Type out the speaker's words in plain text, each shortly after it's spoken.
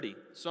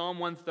Psalm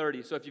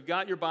 130. So if you've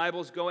got your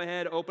Bibles, go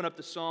ahead, open up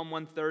to Psalm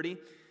 130.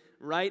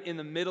 Right in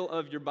the middle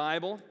of your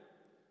Bible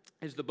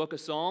is the book of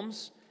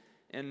Psalms,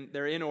 and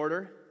they're in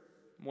order.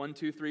 1,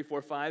 2, 3,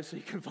 4, 5, so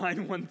you can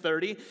find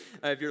 130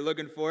 if you're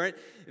looking for it.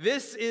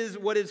 This is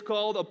what is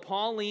called a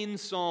Pauline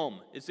psalm.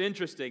 It's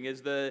interesting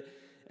as the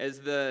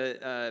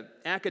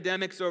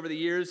academics over the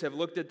years have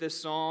looked at this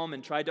psalm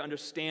and tried to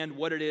understand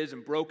what it is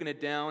and broken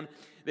it down.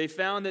 They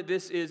found that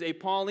this is a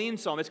Pauline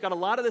psalm. It's got a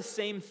lot of the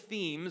same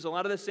themes, a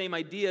lot of the same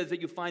ideas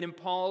that you find in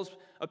Paul's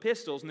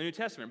epistles in the New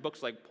Testament,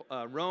 books like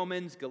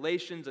Romans,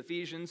 Galatians,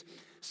 Ephesians.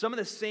 Some of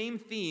the same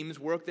themes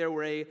work their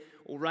way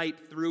right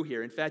through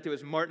here. In fact, it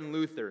was Martin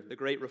Luther, the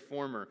great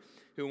reformer,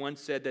 who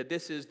once said that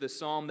this is the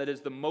psalm that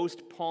is the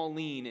most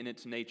Pauline in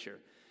its nature.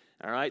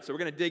 All right, so we're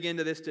going to dig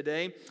into this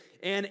today.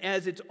 And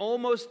as it's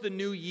almost the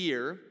new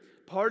year,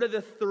 part of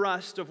the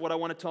thrust of what I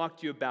want to talk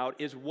to you about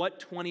is what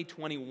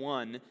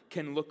 2021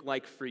 can look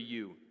like for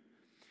you.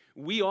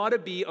 We ought to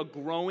be a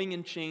growing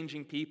and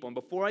changing people. And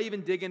before I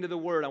even dig into the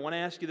Word, I want to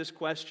ask you this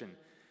question.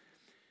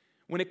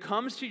 When it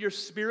comes to your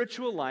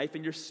spiritual life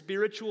and your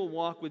spiritual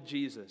walk with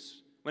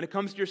Jesus, when it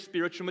comes to your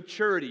spiritual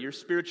maturity, your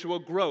spiritual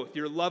growth,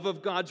 your love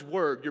of God's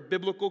Word, your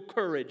biblical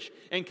courage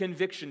and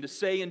conviction to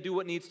say and do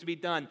what needs to be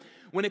done,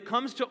 when it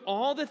comes to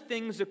all the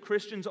things that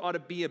Christians ought to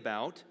be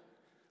about,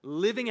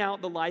 living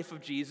out the life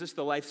of Jesus,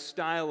 the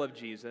lifestyle of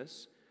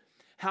Jesus,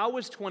 how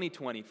was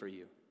 2020 for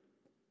you?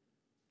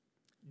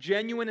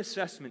 Genuine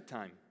assessment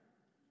time.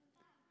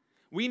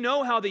 We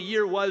know how the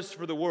year was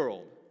for the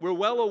world. We're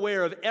well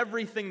aware of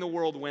everything the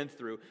world went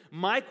through.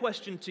 My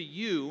question to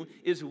you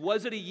is,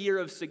 was it a year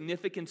of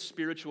significant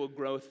spiritual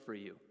growth for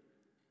you?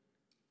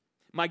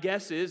 My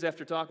guess is,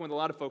 after talking with a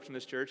lot of folks from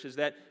this church, is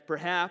that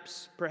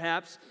perhaps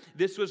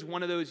this was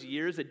one of those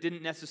years that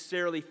didn't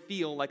necessarily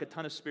feel like a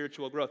ton of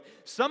spiritual growth.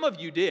 Some of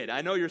you did.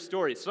 I know your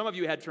stories. Some of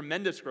you had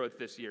tremendous growth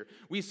this year.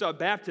 We saw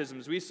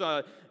baptisms. We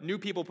saw new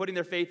people putting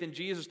their faith in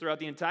Jesus throughout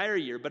the entire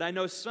year. But I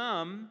know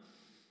some,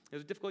 it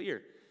was a difficult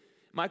year.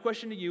 My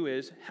question to you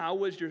is, how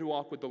was your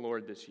walk with the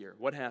Lord this year?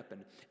 What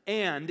happened?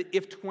 And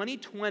if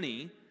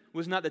 2020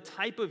 was not the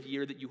type of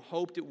year that you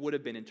hoped it would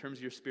have been in terms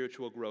of your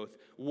spiritual growth,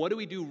 what do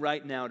we do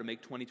right now to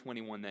make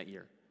 2021 that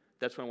year?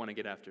 That's what I want to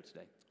get after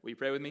today. Will you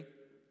pray with me?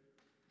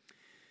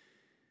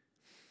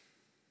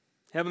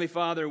 Heavenly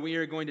Father, we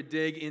are going to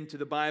dig into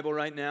the Bible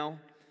right now.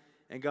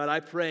 And God, I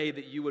pray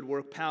that you would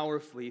work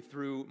powerfully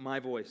through my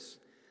voice.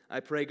 I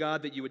pray,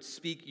 God, that you would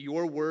speak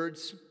your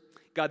words.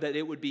 God, that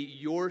it would be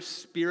your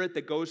Spirit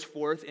that goes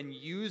forth and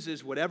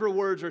uses whatever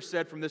words are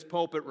said from this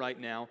pulpit right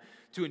now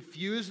to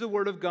infuse the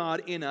Word of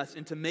God in us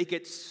and to make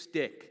it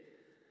stick.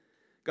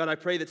 God, I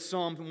pray that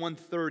Psalm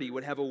 130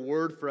 would have a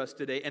word for us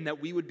today and that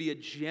we would be a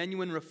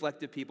genuine,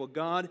 reflective people.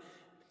 God,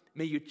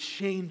 may you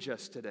change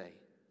us today.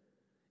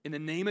 In the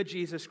name of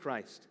Jesus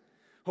Christ.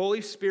 Holy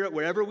Spirit,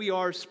 wherever we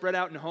are, spread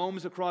out in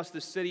homes across the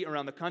city,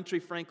 around the country,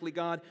 frankly,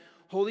 God,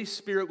 Holy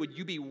Spirit, would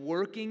you be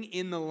working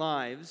in the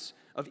lives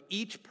of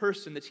each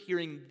person that's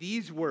hearing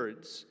these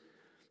words?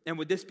 And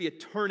would this be a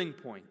turning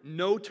point?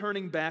 No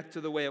turning back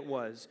to the way it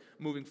was,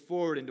 moving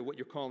forward into what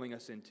you're calling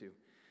us into.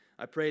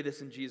 I pray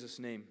this in Jesus'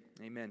 name.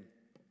 Amen.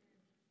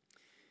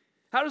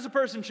 How does a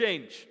person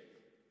change?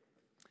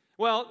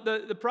 Well,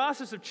 the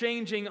process of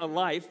changing a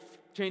life,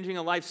 changing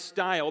a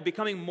lifestyle,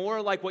 becoming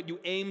more like what you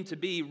aim to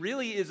be,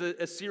 really is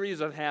a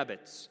series of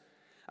habits.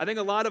 I think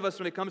a lot of us,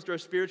 when it comes to our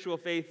spiritual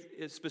faith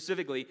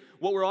specifically,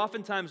 what we're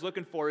oftentimes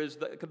looking for is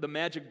the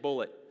magic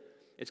bullet.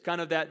 It's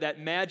kind of that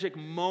magic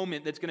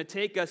moment that's going to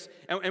take us,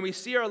 and we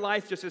see our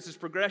life just as this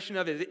progression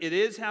of it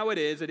is how it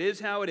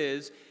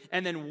is,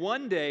 and then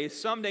one day,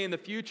 someday in the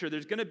future,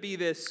 there's going to be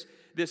this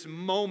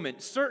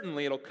moment,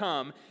 certainly it'll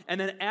come,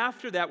 and then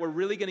after that, we're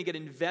really going to get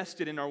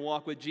invested in our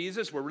walk with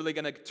Jesus. We're really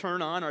going to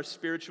turn on our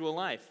spiritual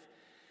life.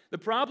 The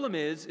problem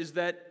is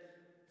that,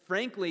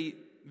 frankly,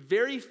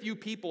 very few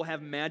people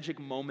have magic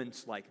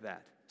moments like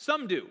that.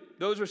 Some do.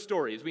 Those are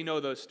stories. We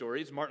know those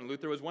stories. Martin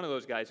Luther was one of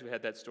those guys who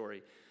had that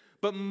story.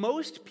 But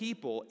most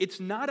people, it's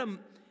not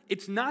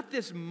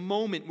this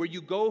moment where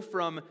you go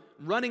from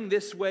running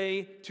this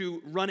way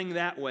to running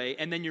that way,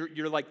 and then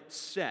you're like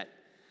set.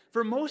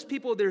 For most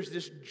people, there's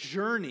this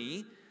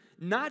journey,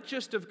 not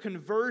just of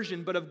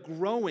conversion, but of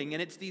growing,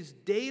 and it's these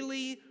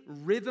daily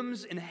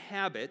rhythms and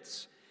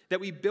habits that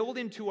we build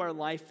into our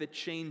life that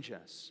change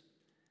us.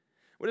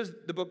 What does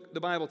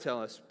the Bible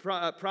tell us?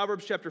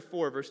 Proverbs chapter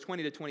 4, verse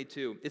 20 to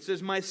 22. It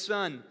says, "My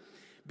son,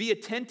 be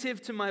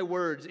attentive to my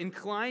words.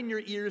 Incline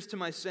your ears to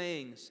my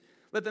sayings.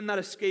 Let them not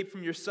escape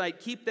from your sight.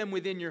 Keep them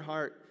within your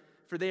heart,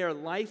 for they are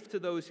life to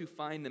those who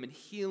find them and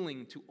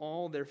healing to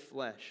all their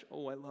flesh."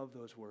 Oh, I love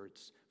those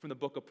words from the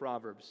book of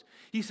Proverbs.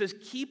 He says,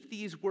 keep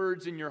these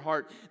words in your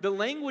heart. The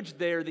language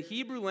there, the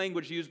Hebrew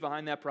language used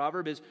behind that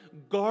proverb is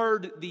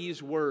guard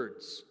these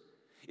words.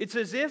 It's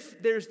as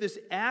if there's this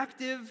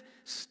active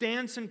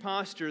stance and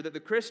posture that the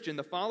Christian,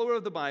 the follower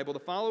of the Bible, the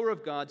follower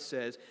of God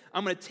says,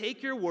 I'm going to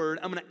take your word,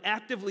 I'm going to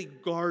actively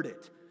guard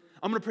it.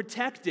 I'm going to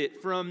protect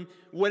it from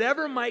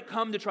whatever might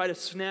come to try to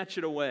snatch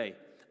it away.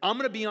 I'm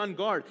going to be on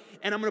guard,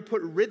 and I'm going to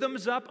put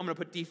rhythms up, I'm going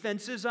to put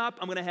defenses up,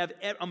 I'm going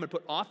to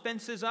put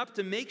offenses up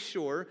to make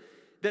sure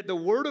that the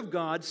Word of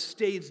God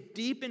stays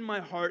deep in my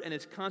heart and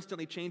is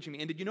constantly changing me.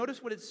 And did you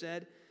notice what it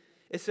said?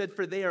 It said,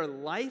 "For they are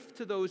life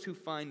to those who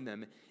find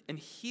them and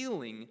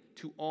healing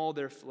to all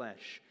their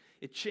flesh."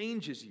 It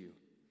changes you.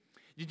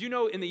 Did you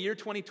know in the year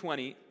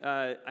 2020,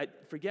 I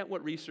forget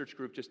what research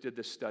group just did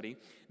this study,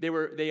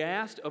 they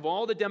asked of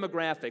all the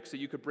demographics that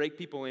you could break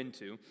people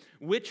into,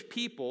 which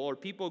people or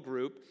people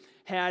group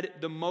had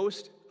the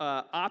most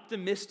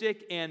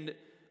optimistic and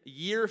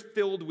year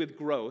filled with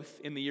growth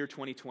in the year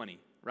 2020,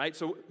 right?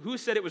 So who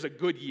said it was a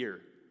good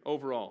year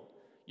overall?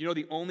 You know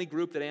the only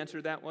group that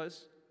answered that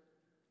was?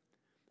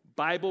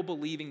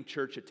 Bible-believing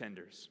church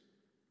attenders.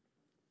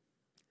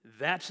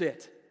 That's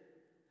it.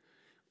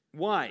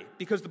 Why?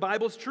 Because the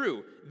Bible's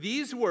true.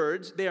 These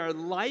words, they are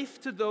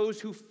life to those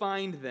who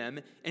find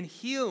them and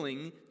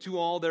healing to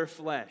all their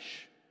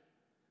flesh.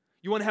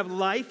 You want to have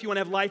life? You want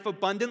to have life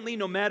abundantly,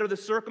 no matter the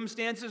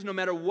circumstances, no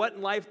matter what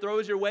life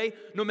throws your way,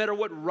 no matter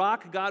what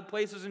rock God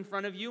places in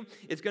front of you?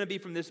 It's going to be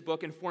from this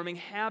book and forming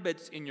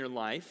habits in your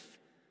life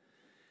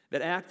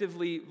that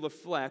actively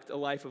reflect a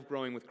life of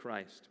growing with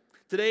Christ.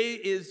 Today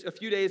is a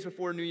few days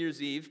before New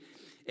Year's Eve.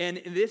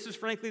 And this is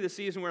frankly the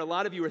season where a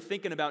lot of you are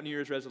thinking about New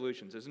Year's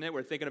resolutions, isn't it?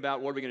 We're thinking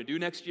about what are we going to do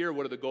next year?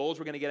 What are the goals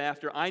we're going to get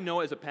after? I know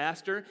as a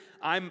pastor,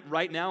 I'm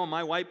right now on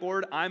my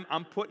whiteboard,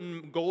 I'm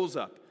putting goals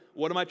up.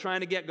 What am I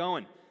trying to get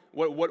going?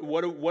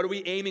 What are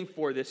we aiming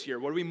for this year?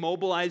 What are we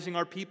mobilizing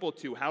our people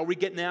to? How are we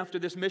getting after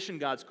this mission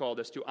God's called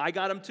us to? I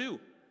got them too.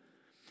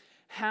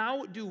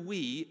 How do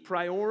we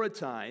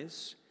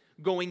prioritize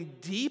going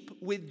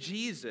deep with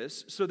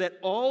Jesus so that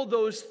all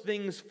those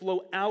things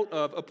flow out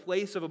of a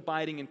place of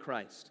abiding in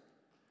Christ?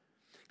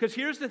 Because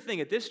here's the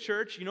thing, at this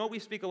church, you know what we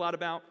speak a lot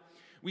about?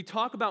 We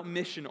talk about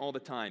mission all the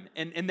time,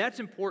 and that's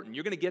important.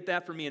 You're going to get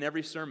that from me in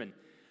every sermon.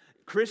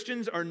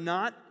 Christians are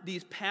not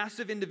these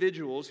passive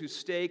individuals who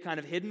stay kind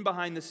of hidden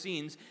behind the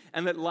scenes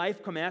and let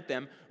life come at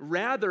them.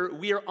 Rather,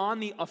 we are on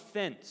the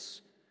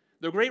offense.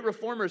 The great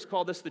reformers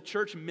called us the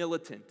church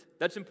militant.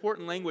 That's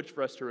important language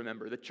for us to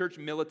remember, the church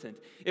militant.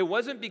 It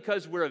wasn't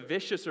because we're a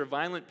vicious or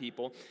violent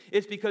people.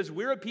 It's because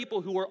we're a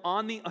people who are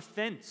on the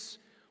offense.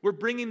 We're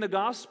bringing the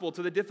gospel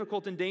to the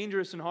difficult and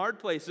dangerous and hard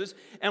places,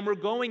 and we're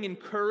going in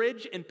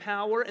courage and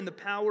power and the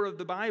power of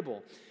the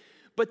Bible.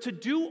 But to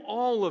do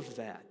all of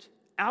that,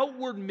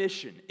 outward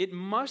mission, it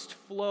must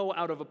flow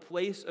out of a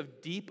place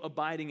of deep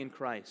abiding in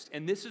Christ.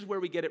 And this is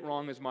where we get it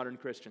wrong as modern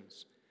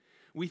Christians.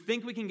 We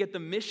think we can get the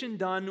mission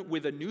done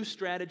with a new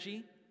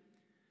strategy,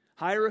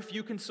 hire a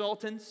few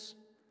consultants,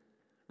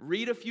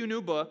 read a few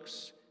new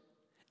books,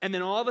 and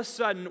then all of a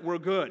sudden we're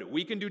good.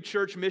 We can do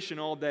church mission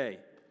all day.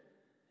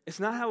 It's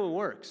not how it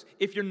works.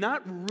 If you're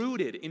not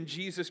rooted in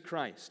Jesus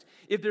Christ,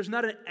 if there's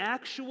not an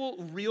actual,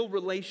 real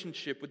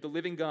relationship with the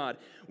living God,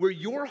 where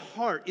your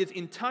heart is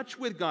in touch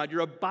with God, you're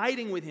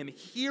abiding with Him,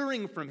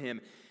 hearing from Him,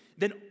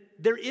 then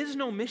there is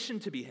no mission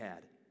to be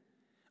had.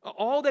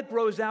 All that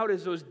grows out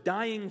is those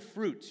dying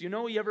fruits. You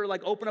know, you ever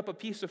open up a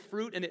piece of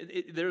fruit and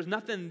there's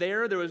nothing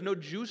there, there was no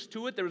juice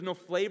to it, there was no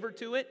flavor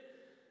to it?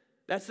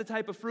 That's the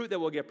type of fruit that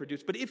will get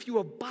produced. But if you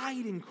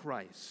abide in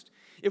Christ,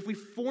 if we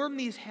form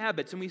these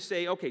habits and we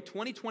say, okay,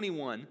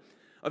 2021,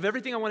 of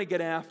everything I want to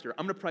get after,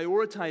 I'm going to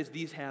prioritize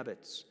these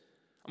habits.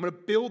 I'm going to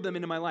build them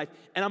into my life.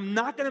 And I'm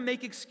not going to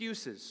make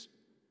excuses.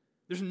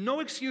 There's no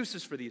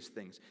excuses for these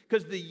things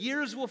because the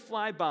years will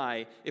fly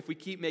by if we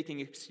keep making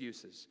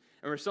excuses.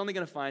 And we're suddenly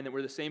going to find that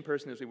we're the same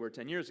person as we were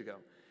 10 years ago.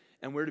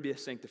 And we're to be a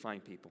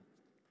sanctifying people.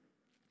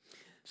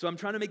 So I'm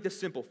trying to make this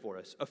simple for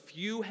us. A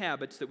few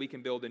habits that we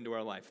can build into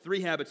our life.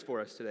 3 habits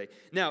for us today.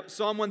 Now,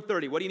 Psalm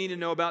 130. What do you need to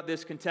know about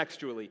this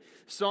contextually?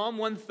 Psalm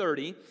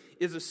 130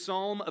 is a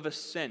psalm of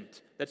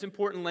ascent. That's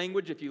important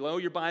language. If you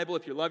love your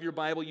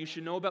Bible, you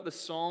should know about the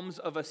Psalms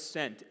of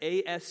Ascent.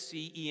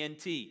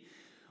 A-S-C-E-N-T.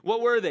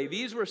 What were they?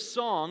 These were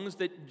songs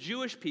that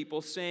Jewish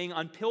people sang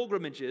on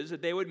pilgrimages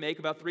that they would make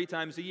about 3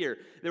 times a year.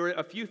 There were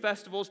a few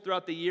festivals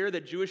throughout the year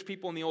that Jewish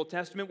people in the Old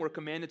Testament were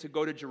commanded to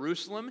go to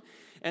Jerusalem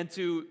and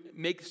to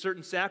make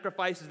certain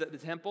sacrifices at the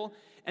temple.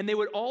 And they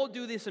would all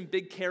do this in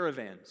big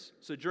caravans.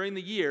 So during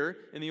the year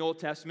in the Old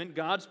Testament,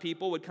 God's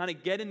people would kind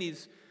of get in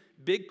these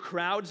big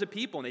crowds of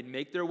people and they'd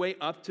make their way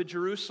up to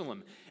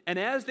Jerusalem. And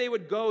as they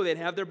would go, they'd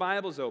have their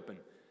Bibles open.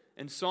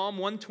 And Psalm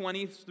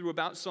 120 through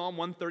about Psalm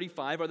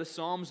 135 are the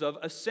Psalms of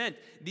Ascent.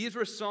 These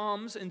were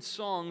psalms and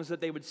songs that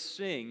they would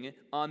sing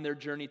on their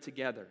journey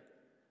together.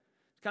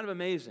 It's kind of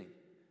amazing.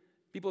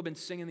 People have been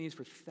singing these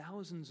for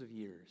thousands of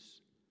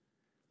years.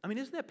 I mean,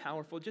 isn't that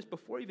powerful? Just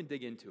before I even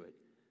dig into it,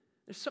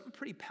 there's something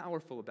pretty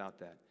powerful about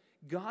that.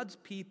 God's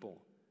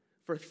people,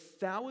 for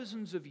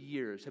thousands of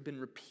years, have been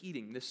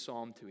repeating this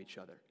psalm to each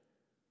other.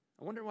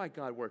 I wonder why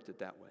God worked it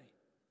that way.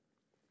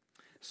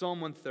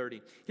 Psalm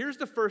 130. Here's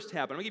the first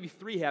habit. I'm going to give you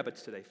 3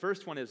 habits today.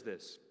 First one is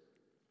this.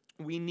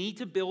 We need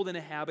to build in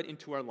a habit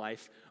into our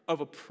life of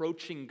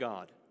approaching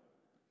God.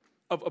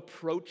 Of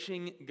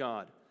approaching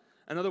God.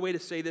 Another way to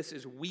say this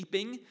is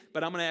weeping,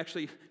 but I'm going to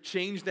actually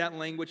change that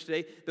language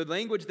today. The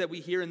language that we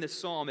hear in this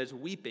psalm is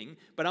weeping,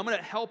 but I'm going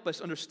to help us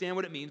understand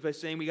what it means by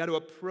saying we got to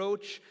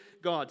approach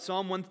God.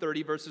 Psalm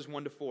 130, verses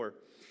 1 to 4.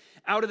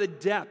 Out of the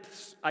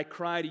depths I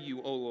cry to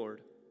you, O Lord.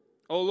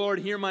 O Lord,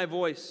 hear my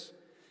voice.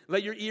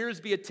 Let your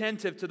ears be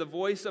attentive to the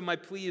voice of my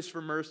pleas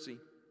for mercy.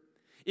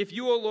 If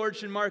you, O Lord,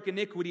 should mark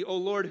iniquity, O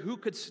Lord, who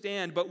could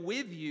stand? But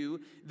with you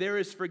there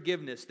is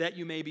forgiveness, that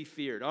you may be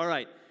feared. All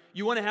right.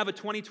 You want to have a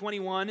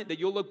 2021 that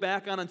you'll look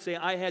back on and say,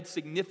 I had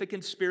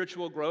significant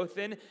spiritual growth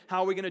in.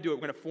 How are we going to do it?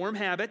 We're going to form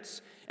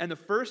habits. And the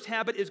first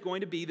habit is going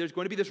to be, there's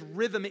going to be this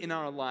rhythm in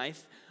our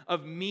life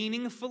of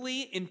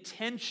meaningfully,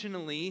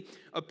 intentionally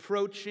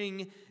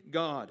approaching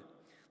God.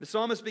 The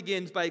psalmist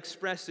begins by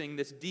expressing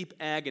this deep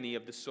agony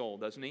of the soul,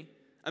 doesn't he?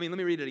 Let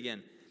me read it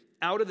again.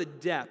 Out of the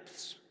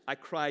depths I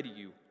cry to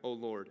you, O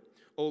Lord.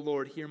 O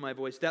Lord, hear my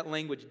voice. That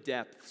language,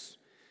 depths.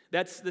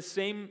 That's the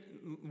same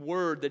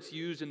word that's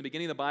used in the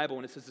beginning of the Bible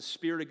when it says the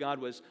Spirit of God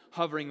was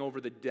hovering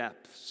over the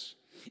depths.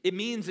 It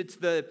means it's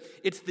the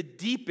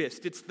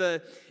deepest. It's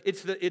the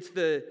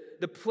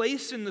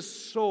place in the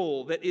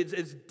soul that is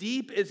as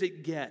deep as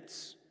it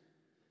gets.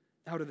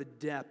 Out of the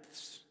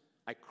depths,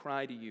 I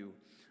cry to you,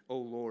 O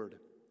Lord.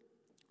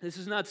 This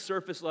is not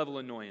surface level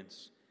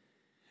annoyance.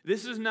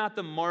 This is not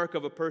the mark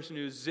of a person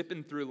who's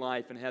zipping through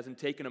life and hasn't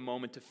taken a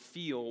moment to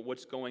feel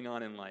what's going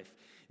on in life.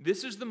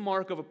 This is the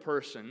mark of a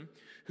person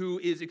who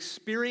is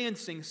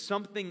experiencing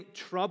something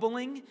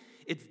troubling.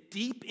 It's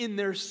deep in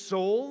their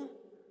soul.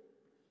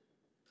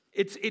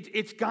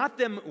 It's got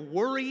them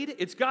worried.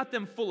 It's got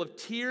them full of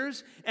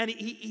tears. And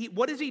he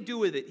what does he do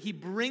with it? He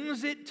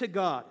brings it to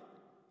God.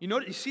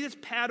 You see this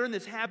pattern,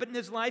 this habit in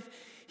his life?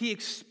 He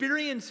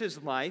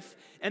experiences life,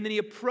 and then he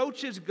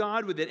approaches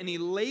God with it, and he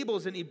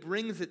labels it, and he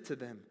brings it to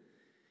them.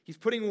 He's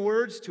putting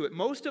words to it.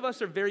 Most of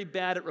us are very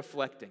bad at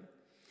reflecting.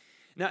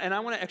 Now, and I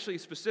want to actually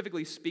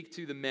specifically speak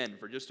to the men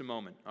for just a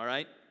moment, all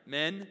right?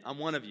 Men, I'm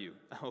one of you,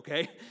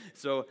 okay?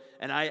 So,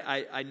 and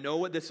I know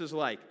what this is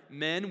like.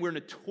 Men, we're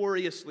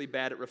notoriously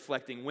bad at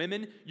reflecting.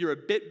 Women, you're a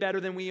bit better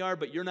than we are,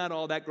 but you're not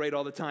all that great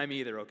all the time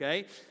either,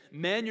 okay?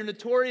 Men, you're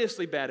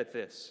notoriously bad at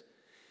this.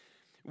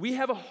 We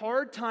have a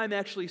hard time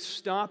actually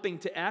stopping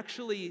to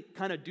actually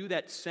kind of do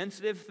that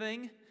sensitive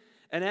thing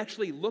and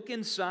actually look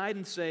inside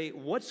and say,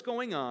 what's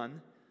going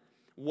on?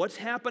 What's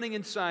happening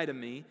inside of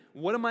me?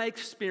 What am I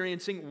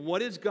experiencing?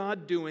 What is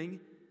God doing?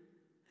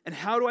 And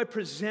how do I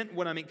present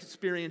what I'm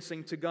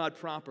experiencing to God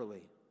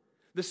properly?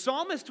 The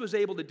psalmist was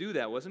able to do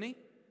that, wasn't he?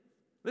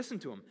 Listen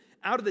to him.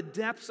 Out of the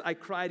depths I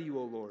cry to you,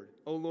 O Lord.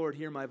 O Lord,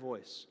 hear my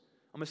voice.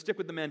 I'm going to stick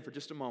with the men for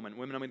just a moment.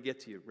 Women, I'm going to get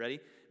to you. Ready?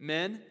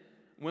 Men,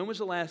 when was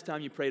the last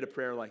time you prayed a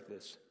prayer like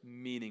this?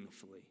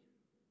 Meaningfully.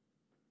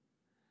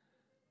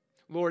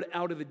 Lord,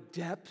 out of the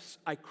depths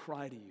I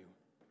cry to you.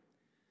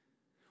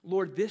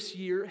 Lord, this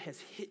year has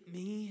hit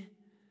me,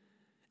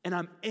 and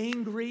I'm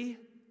angry,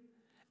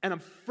 and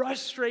I'm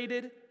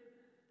frustrated,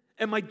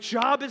 and my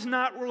job is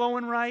not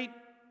going right.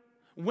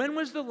 When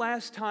was the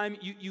last time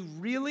you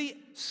really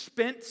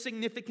spent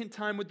significant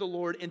time with the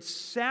Lord and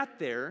sat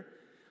there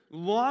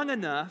long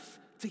enough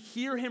to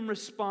hear Him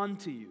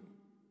respond to you?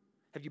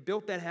 Have you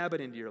built that habit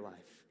into your life?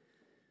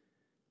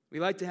 We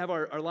like to have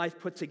our life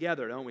put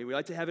together, don't we? We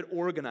like to have it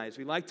organized.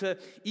 We like to,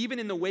 even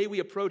in the way we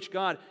approach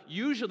God,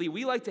 usually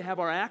we like to have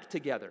our act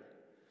together.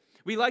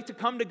 We like to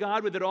come to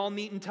God with it all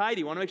neat and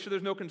tidy. We want to make sure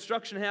there's no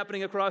construction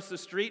happening across the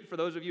street. For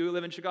those of you who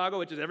live in Chicago,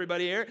 which is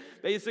everybody here,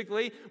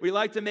 basically, we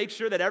like to make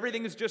sure that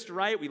everything is just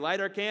right. We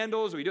light our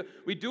candles. We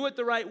do it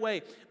the right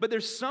way. But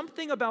there's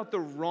something about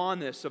the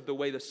rawness of the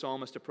way the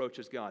psalmist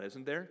approaches God,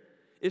 isn't there?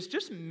 It's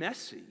just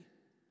messy.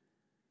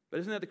 But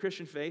isn't that the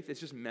Christian faith?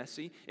 It's just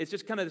messy. It's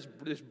just kind of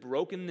this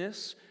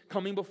brokenness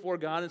coming before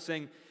God and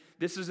saying,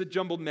 this is a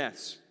jumbled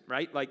mess,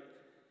 right? Like,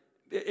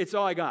 it's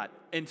all I got.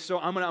 And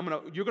so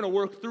you're gonna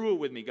work through it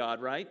with me,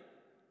 God, right?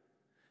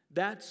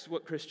 That's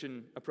what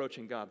Christian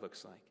approaching God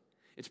looks like.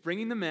 It's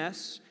bringing the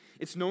mess,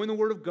 it's knowing the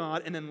Word of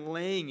God, and then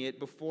laying it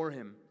before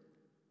Him.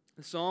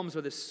 The Psalms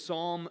are this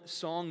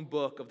song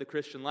book of the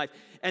Christian life.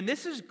 And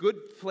this is a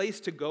good place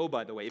to go,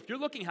 by the way. If you're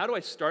looking, how do I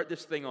start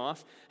this thing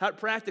off?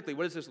 Practically,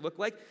 what does this look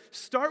like?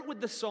 Start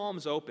with the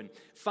Psalms open.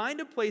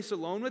 Find a place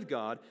alone with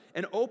God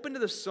and open to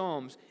the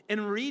Psalms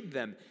and read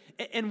them.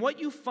 And what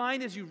you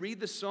find as you read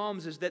the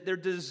Psalms is that they're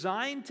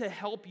designed to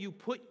help you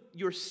put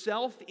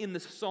yourself in the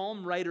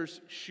psalm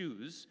writer's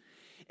shoes.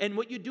 And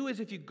what you do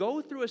is if you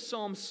go through a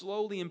psalm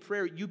slowly in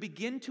prayer, you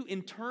begin to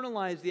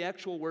internalize the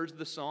actual words of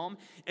the psalm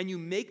and you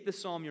make the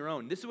psalm your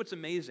own. This is what's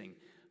amazing.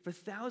 For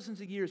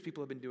thousands of years,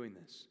 people have been doing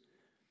this.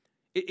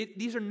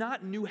 These are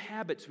not new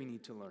habits we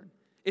need to learn.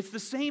 It's the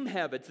same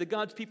habits that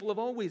God's people have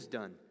always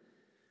done.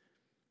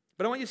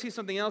 But I want you to see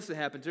something else that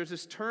happens. There's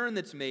this turn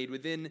that's made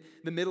within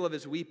the middle of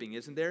his weeping,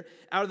 isn't there?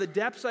 Out of the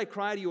depths I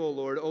cry to you, O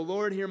Lord. O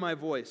Lord, hear my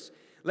voice.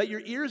 Let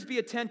your ears be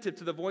attentive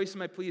to the voice of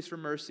my pleas for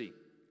mercy.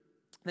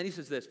 Then he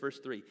says this, verse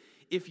 3.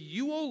 If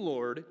you, O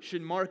Lord,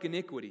 should mark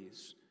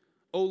iniquities,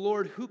 O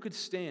Lord, who could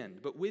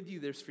stand? But with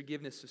you there's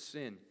forgiveness of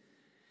sin.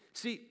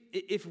 See,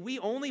 if we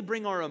only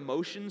bring our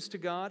emotions to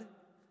God,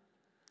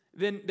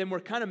 then we're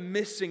kind of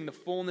missing the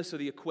fullness of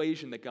the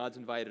equation that God's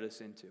invited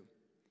us into.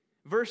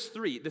 Verse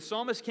 3, the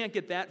psalmist can't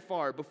get that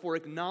far before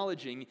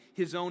acknowledging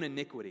his own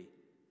iniquity,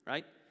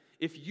 right?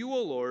 If you,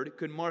 O Lord,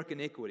 could mark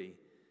iniquity,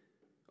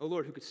 O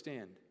Lord, who could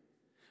stand?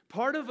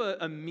 Part of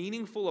a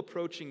meaningful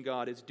approaching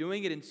God is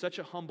doing it in such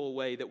a humble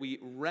way that we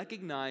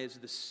recognize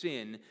the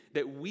sin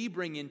that we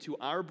bring into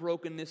our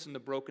brokenness and the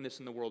brokenness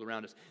in the world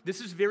around us.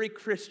 This is very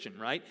Christian,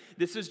 right?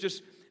 This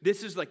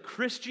is like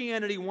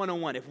Christianity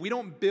 101. If we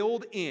don't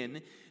build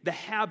in the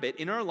habit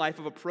in our life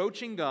of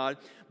approaching God,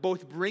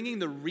 both bringing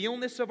the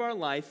realness of our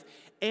life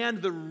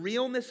and the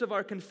realness of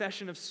our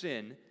confession of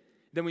sin,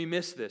 then we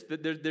miss this.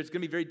 There's going to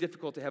be very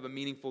difficult to have a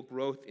meaningful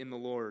growth in the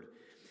Lord.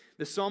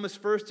 The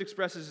psalmist first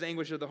expresses his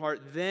anguish of the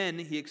heart, then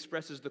he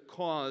expresses the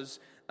cause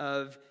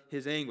of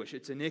his anguish.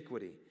 It's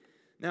iniquity.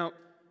 Now,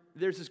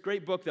 there's this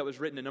great book that was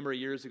written a number of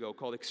years ago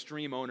called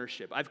Extreme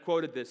Ownership. I've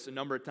quoted this a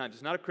number of times.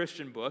 It's not a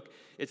Christian book.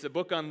 It's a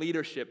book on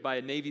leadership by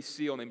a Navy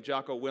SEAL named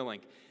Jocko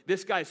Willink.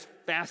 This guy's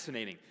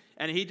fascinating.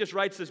 And he just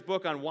writes this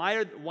book on why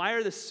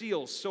are the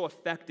SEALs so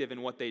effective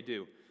in what they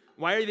do?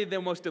 Why are they the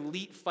most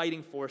elite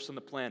fighting force on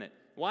the planet?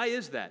 Why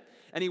is that?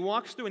 And he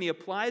walks through and he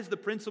applies the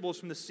principles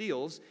from the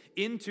SEALs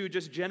into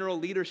just general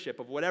leadership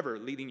of whatever,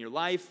 leading your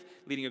life,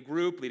 leading a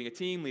group, leading a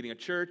team, leading a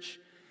church.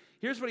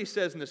 Here's what he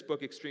says in this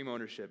book, Extreme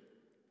Ownership.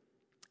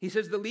 He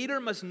says the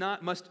leader must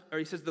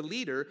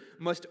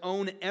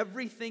own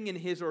everything in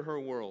his or her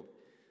world.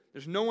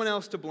 There's no one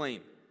else to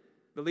blame.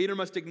 The leader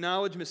must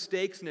acknowledge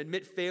mistakes and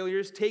admit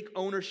failures, take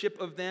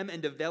ownership of them,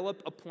 and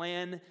develop a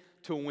plan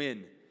to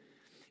win.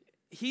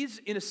 He's,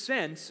 in a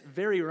sense,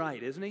 very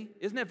right, isn't he?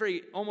 Isn't that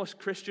very almost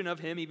Christian of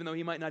him, even though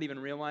he might not even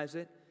realize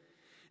it?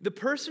 The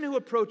person who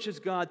approaches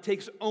God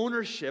takes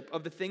ownership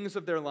of the things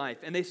of their life,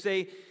 and they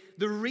say,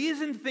 the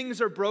reason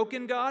things are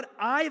broken, God,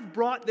 I've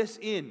brought this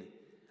in.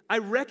 I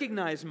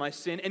recognize my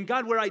sin, and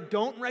God, where I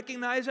don't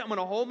recognize it, I'm going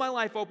to hold my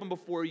life open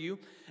before you,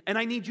 and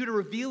I need you to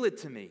reveal it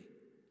to me.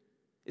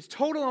 It's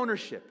total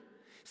ownership.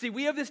 See,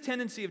 we have this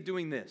tendency of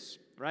doing this,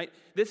 right?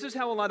 This is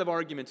how a lot of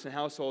arguments in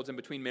households and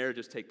between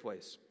marriages take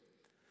place.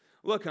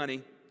 Look,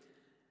 honey,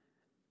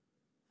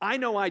 I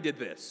know I did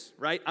this,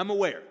 right? I'm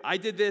aware. I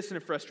did this and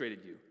it frustrated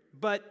you.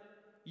 But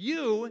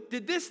you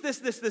did this,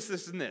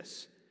 and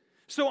this.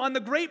 So on the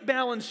great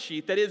balance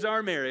sheet that is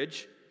our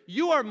marriage,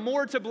 you are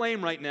more to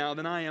blame right now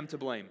than I am to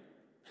blame.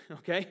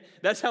 Okay?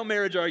 That's how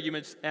marriage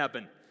arguments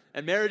happen.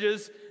 And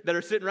marriages that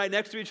are sitting right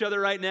next to each other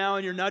right now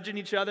and you're nudging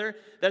each other,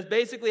 that's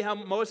basically how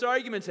most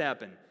arguments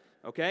happen.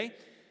 Okay?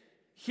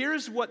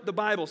 Here's what the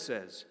Bible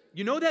says.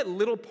 You know that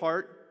little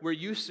part where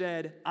you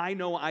said, I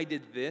know I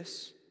did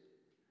this?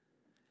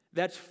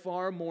 That's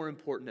far more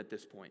important at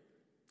this point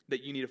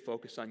that you need to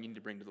focus on, you need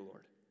to bring to the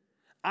Lord.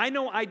 I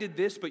know I did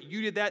this, but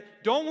you did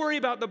that. Don't worry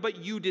about the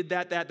but you did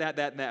that,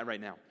 and that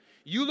right now.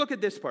 You look at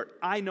this part.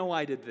 I know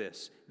I did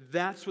this.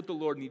 That's what the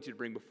Lord needs you to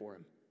bring before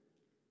Him.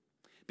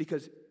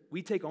 Because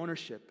we take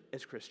ownership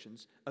as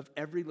Christians of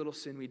every little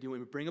sin we do,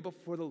 and we bring it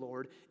before the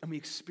Lord, and we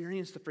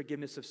experience the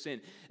forgiveness of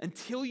sin.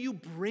 Until you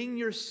bring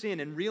your sin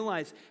and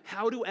realize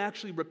how to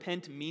actually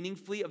repent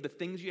meaningfully of the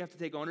things you have to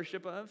take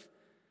ownership of,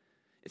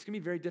 it's going to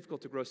be very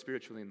difficult to grow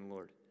spiritually in the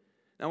Lord.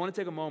 Now, I want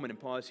to take a moment and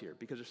pause here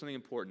because there's something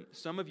important.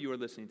 Some of you are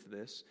listening to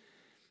this,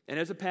 and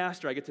as a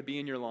pastor, I get to be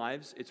in your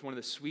lives. It's one of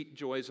the sweet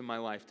joys of my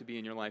life to be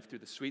in your life through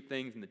the sweet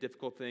things and the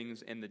difficult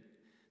things and the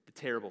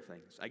terrible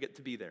things. I get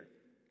to be there.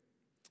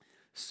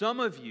 Some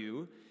of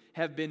you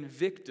have been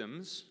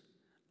victims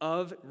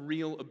of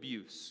real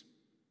abuse.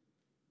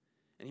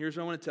 And here's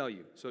what I want to tell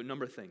you. So a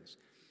number of things.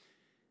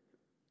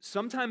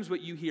 Sometimes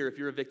what you hear if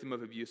you're a victim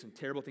of abuse and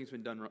terrible things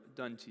have been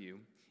done to you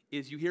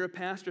is you hear a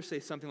pastor say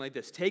something like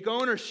this, take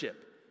ownership.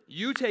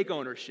 You take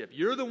ownership.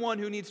 You're the one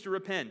who needs to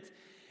repent.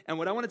 And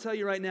what I want to tell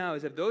you right now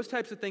is if those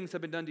types of things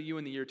have been done to you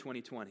in the year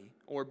 2020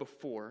 or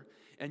before,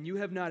 and you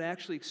have not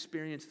actually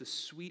experienced the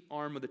sweet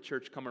arm of the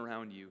church come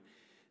around you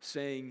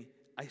saying,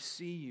 I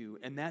see you,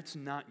 and that's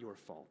not your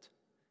fault.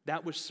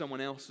 That was someone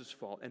else's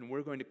fault, and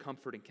we're going to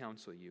comfort and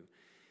counsel you.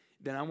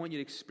 Then I want you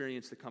to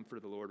experience the comfort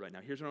of the Lord right now.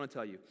 Here's what I want to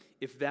tell you.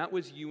 If that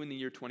was you in the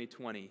year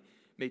 2020,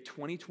 may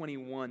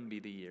 2021 be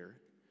the year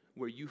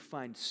where you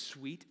find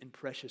sweet and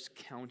precious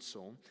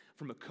counsel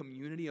from a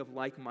community of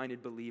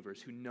like-minded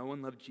believers who know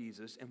and love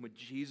Jesus, and would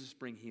Jesus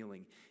bring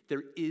healing?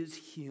 There is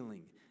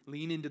healing.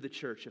 Lean into the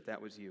church if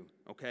that was you,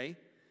 okay?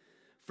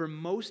 For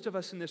most of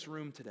us in this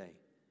room today,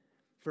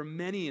 for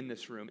many in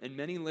this room and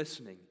many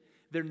listening,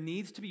 there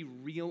needs to be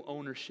real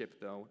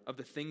ownership, though, of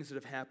the things that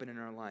have happened in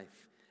our life.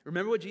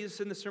 Remember what Jesus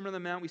said in the Sermon on the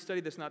Mount? We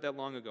studied this not that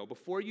long ago.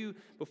 Before you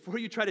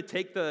try to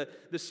take the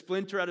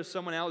splinter out of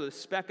someone else, the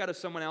speck out of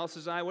someone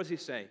else's eye, what does he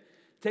say?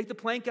 Take the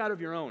plank out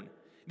of your own.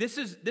 This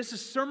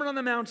is Sermon on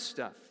the Mount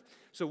stuff.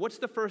 So what's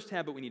the first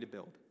habit we need to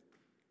build?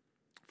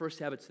 First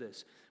habit's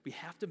this. We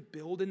have to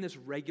build in this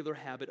regular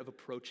habit of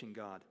approaching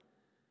God.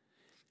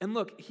 And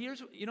look,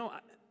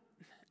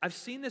 I've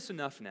seen this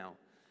enough now.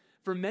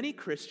 For many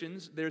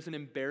Christians, there's an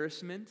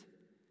embarrassment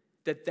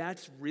that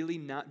that's really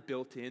not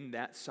built in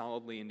that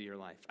solidly into your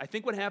life. I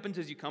think what happens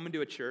is you come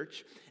into a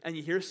church and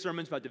you hear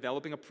sermons about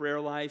developing a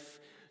prayer life,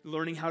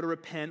 learning how to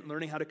repent,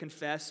 learning how to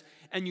confess,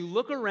 and you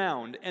look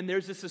around and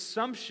there's this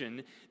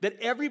assumption that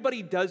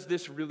everybody does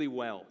this really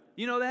well.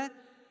 You know that?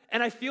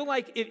 And I feel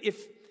like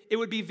if it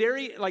would be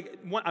very, like,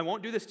 I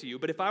won't do this to you,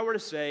 but if I were to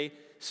say,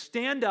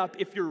 stand up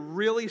if you're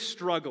really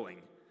struggling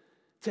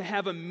to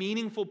have a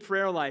meaningful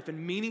prayer life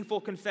and meaningful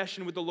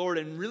confession with the Lord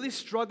and really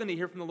struggling to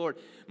hear from the Lord,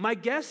 my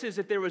guess is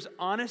if there was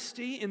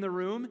honesty in the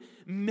room,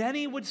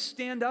 many would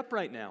stand up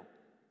right now.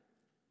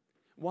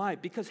 Why?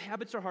 Because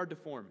habits are hard to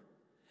form.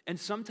 And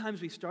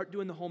sometimes we start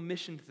doing the whole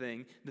mission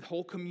thing, the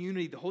whole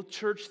community, the whole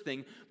church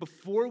thing,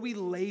 before we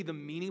lay the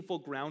meaningful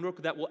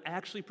groundwork that will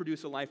actually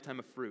produce a lifetime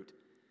of fruit.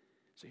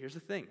 So here's the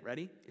thing,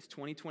 ready? It's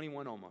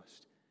 2021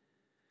 almost.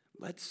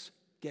 Let's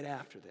get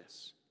after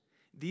this.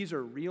 These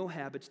are real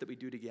habits that we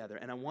do together,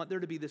 and I want there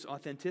to be this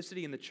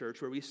authenticity in the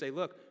church where we say,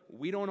 look,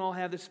 we don't all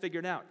have this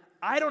figured out.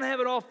 I don't have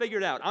it all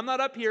figured out. I'm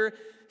not up here,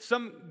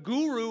 some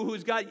guru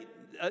who's got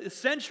a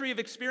century of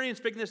experience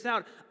figuring this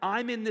out.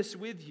 I'm in this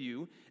with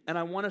you, and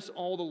I want us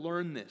all to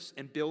learn this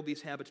and build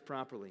these habits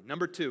properly.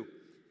 Number 2,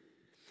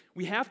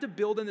 we have to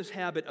build in this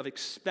habit of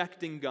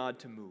expecting God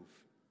to move.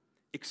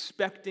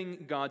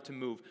 Expecting God to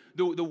move.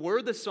 The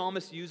word the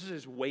psalmist uses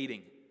is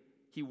waiting.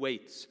 He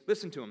waits.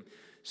 Listen to him.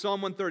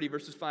 Psalm 130,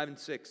 verses 5 and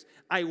 6.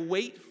 I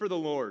wait for the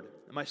Lord,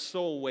 and my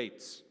soul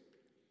waits.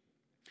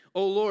 I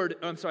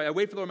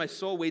wait for the Lord, my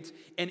soul waits,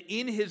 and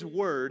in his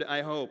word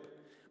I hope.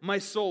 My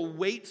soul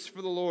waits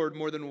for the Lord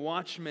more than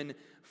watchmen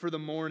for the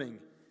morning.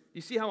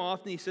 You see how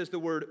often he says the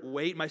word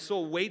wait? My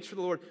soul waits for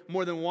the Lord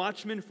more than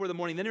watchmen for the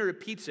morning. Then he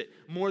repeats it,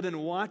 more than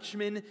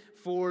watchmen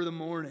for the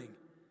morning.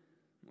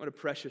 What a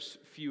precious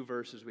few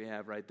verses we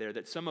have right there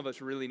that some of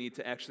us really need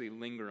to actually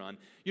linger on.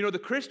 You know, the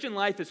Christian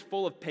life is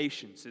full of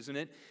patience, isn't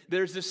it?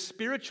 There's this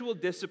spiritual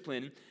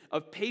discipline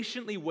of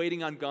patiently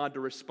waiting on God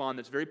to respond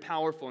that's very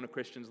powerful in a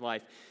Christian's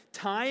life.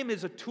 Time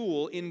is a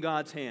tool in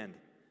God's hand.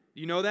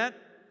 You know that?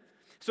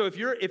 So if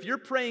you're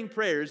praying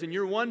prayers and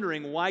you're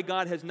wondering why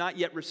God has not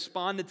yet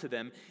responded to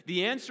them,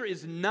 the answer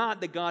is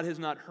not that God has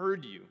not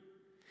heard you.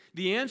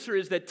 The answer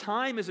is that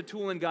time is a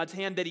tool in God's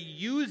hand that he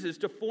uses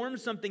to form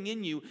something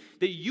in you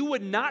that you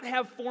would not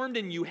have formed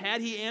in you had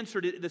he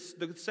answered it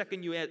the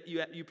second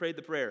you prayed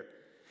the prayer.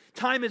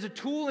 Time is a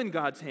tool in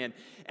God's hand.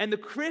 And the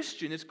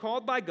Christian is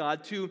called by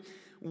God to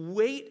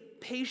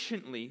wait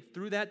patiently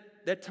through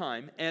that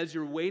time as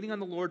you're waiting on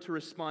the Lord to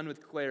respond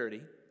with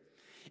clarity,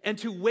 and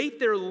to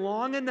wait there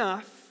long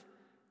enough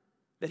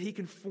that he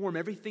can form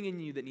everything in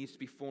you that needs to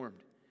be formed.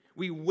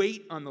 We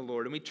wait on the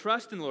Lord and we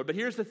trust in the Lord. But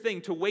here's the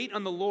thing, to wait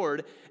on the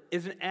Lord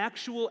is an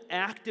actual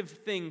active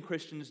thing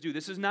Christians do.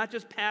 This is not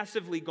just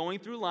passively going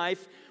through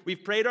life.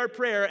 We've prayed our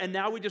prayer and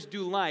now we just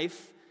do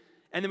life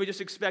and then we just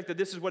expect that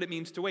this is what it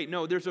means to wait.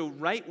 No, there's a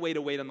right way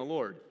to wait on the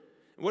Lord.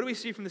 And what do we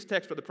see from this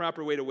text for the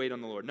proper way to wait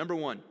on the Lord? Number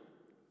 1,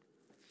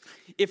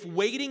 if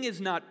waiting is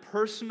not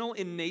personal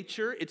in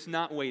nature, it's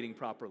not waiting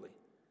properly.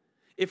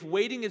 If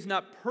waiting is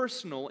not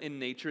personal in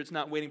nature, it's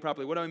not waiting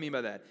properly. What do I mean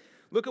by that?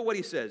 Look at what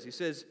he says. He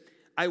says,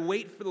 I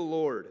wait for the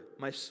Lord,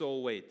 my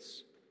soul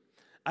waits.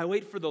 I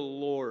wait for the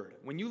Lord.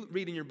 When you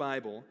read in your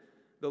Bible,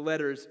 the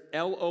letters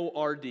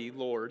L-O-R-D,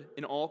 Lord,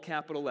 in all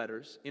capital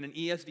letters, in an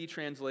ESV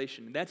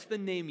translation, that's the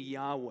name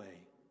Yahweh.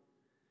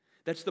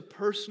 That's the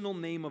personal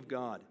name of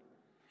God.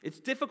 It's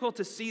difficult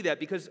to see that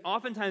because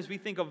oftentimes we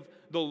think of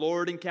the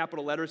Lord in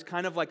capital letters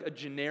kind of like a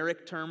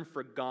generic term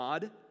for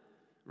God,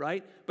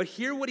 right? But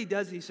here what he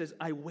does, he says,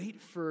 I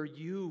wait for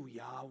you,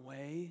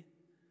 Yahweh.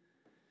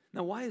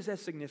 Now, why is that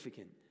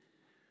significant?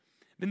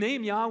 The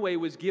name Yahweh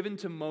was given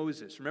to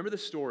Moses. Remember the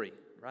story,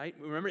 right?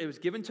 Remember, it was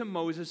given to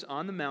Moses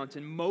on the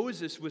mountain.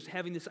 Moses was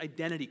having this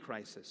identity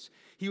crisis.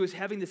 He was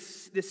having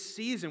this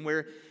season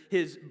where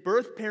his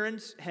birth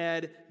parents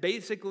had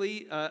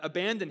basically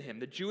abandoned him.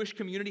 The Jewish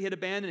community had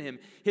abandoned him.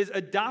 His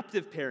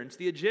adoptive parents,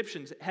 the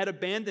Egyptians, had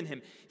abandoned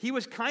him. He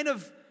was kind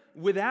of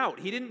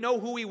without. He didn't know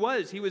who he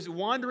was. He was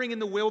wandering in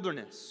the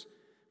wilderness,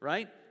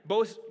 right?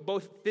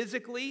 Both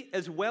physically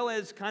as well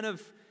as kind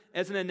of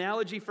as an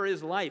analogy for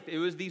his life. It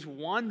was these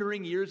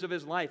wandering years of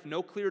his life,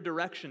 no clear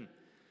direction.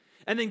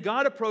 And then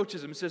God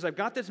approaches him and says, I've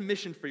got this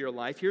mission for your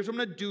life. Here's what I'm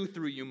going to do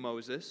through you,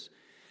 Moses.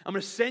 I'm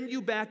going to send you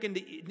back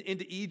into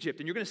Egypt,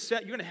 and you're going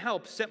to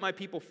help set my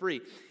people free.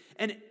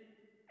 And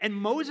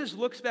Moses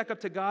looks back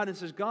up to God and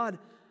says, God,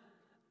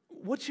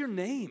 what's your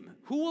name?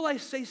 Who will I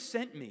say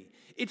sent me?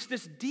 It's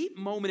this deep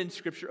moment in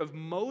Scripture of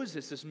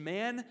Moses, this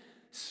man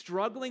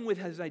struggling with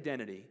his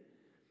identity,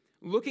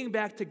 looking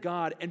back to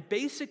God and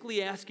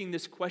basically asking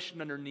this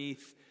question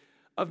underneath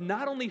of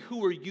not only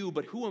who are you,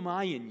 but who am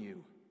I in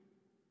you?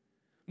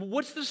 Well,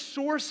 what's the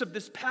source of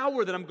this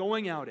power that I'm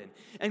going out in?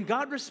 And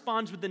God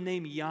responds with the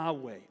name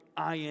Yahweh.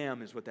 I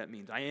am is what that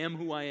means. I am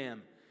who I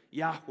am.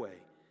 Yahweh.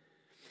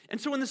 And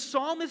so when the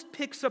psalmist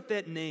picks up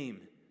that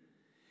name,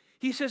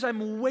 he says,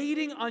 I'm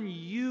waiting on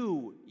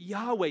you,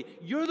 Yahweh.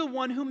 You're the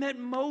one who met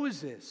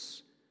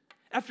Moses.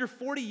 After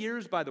 40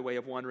 years, by the way,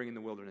 of wandering in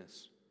the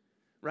wilderness,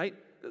 right?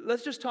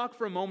 Let's just talk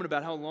for a moment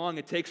about how long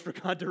it takes for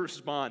God to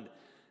respond.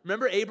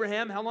 Remember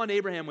Abraham? How long did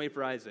Abraham wait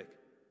for Isaac?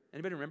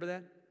 Anybody remember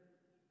that?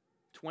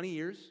 20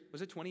 years?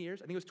 Was it 20 years?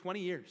 I think it was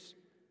 20 years.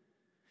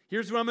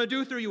 Here's what I'm going to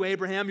do through you,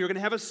 Abraham. You're going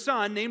to have a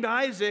son named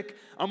Isaac.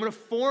 I'm going to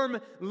form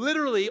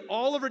literally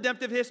all of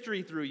redemptive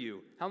history through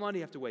you. How long do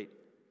you have to wait?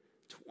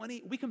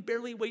 20. We can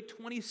barely wait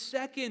 20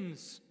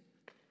 seconds.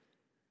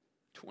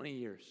 20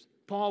 years.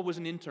 Paul was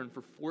an intern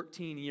for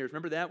 14 years.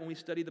 Remember that when we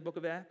studied the book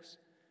of Acts?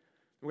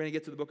 We're going to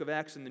get to the book of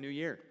Acts in the new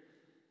year.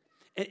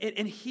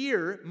 And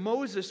here,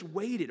 Moses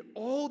waited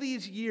all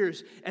these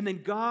years, and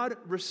then God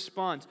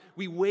responds.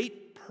 We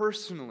wait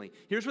personally.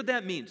 Here's what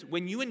that means.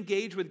 When you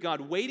engage with God,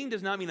 waiting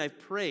does not mean I've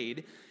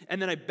prayed,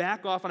 and then I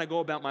back off and I go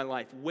about my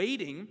life.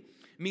 Waiting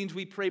means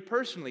we pray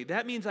personally.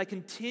 That means I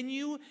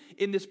continue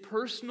in this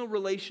personal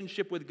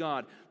relationship with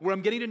God, where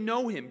I'm getting to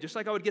know Him, just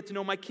like I would get to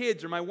know my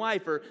kids or my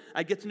wife, or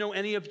I get to know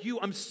any of you.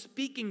 I'm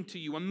speaking to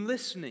you. I'm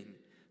listening.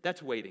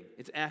 That's waiting.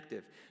 It's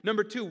active.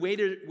 Number 2,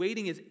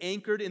 waiting is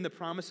anchored in the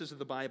promises of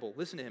the Bible.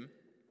 Listen to him.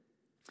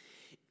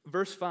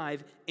 Verse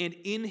 5, and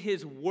in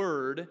His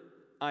word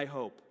I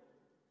hope.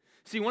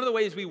 See, one of the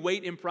ways we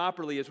wait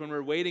improperly is when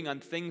we're waiting on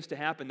things to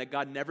happen that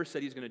God never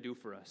said He's going to do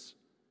for us.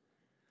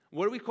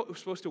 What are we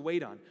supposed to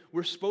wait on?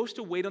 We're supposed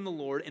to wait on the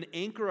Lord and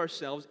anchor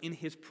ourselves in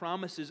His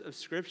promises of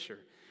Scripture.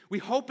 We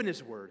hope in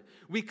His word.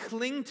 We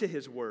cling to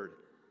His word.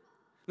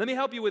 Let me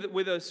help you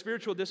with a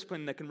spiritual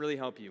discipline that can really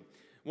help you.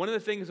 One of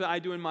the things that I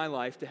do in my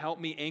life to help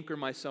me anchor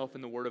myself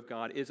in the Word of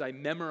God is I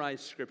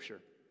memorize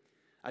Scripture.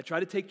 I try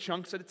to take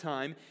chunks at a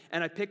time,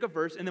 and I pick a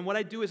verse, and then what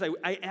I do is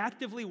I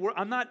actively work.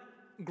 I'm not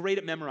great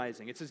at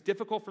memorizing. It's as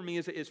difficult for me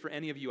as it is for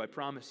any of you, I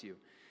promise you.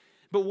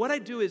 But what I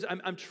do is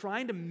I'm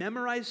trying to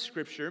memorize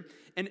Scripture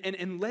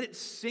and let it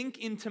sink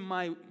into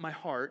my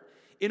heart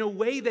in a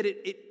way that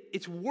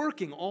it's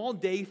working all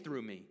day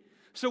through me.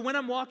 So when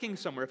I'm walking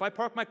somewhere, if I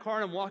park my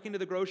car and I'm walking to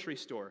the grocery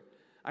store,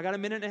 I got a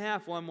minute and a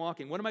half while I'm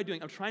walking. What am I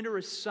doing? I'm trying to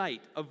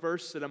recite a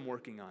verse that I'm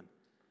working on.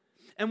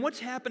 And what's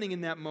happening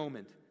in that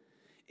moment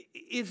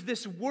is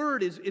this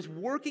word is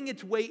working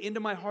its way into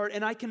my heart,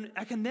 and I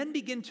can then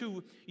begin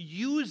to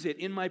use it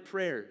in my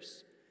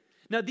prayers.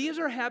 Now, these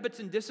are habits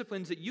and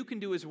disciplines that you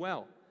can do as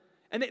well.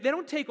 And they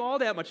don't take all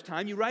that much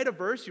time. You write a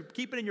verse, you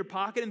keep it in your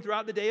pocket, and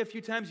throughout the day a few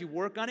times you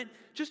work on it.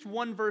 Just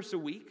one verse a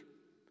week.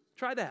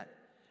 Try that.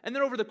 And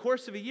then over the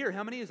course of a year,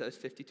 how many is that? It's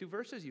 52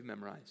 verses you've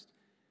memorized.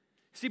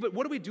 See, but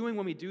what are we doing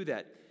when we do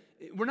that?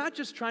 We're not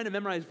just trying to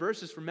memorize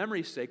verses for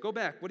memory's sake. Go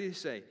back. What did he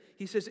say?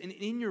 He says, and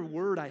in your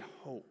word I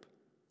hope.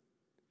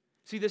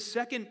 See, the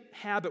second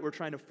habit we're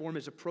trying to form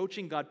is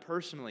approaching God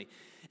personally.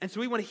 And so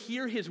we want to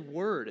hear His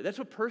word. That's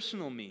what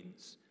personal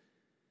means.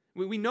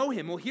 We know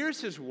Him. Well, here's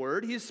His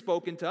word. He's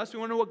spoken to us. We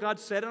want to know what God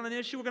said on an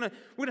issue. We're going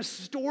to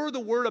store the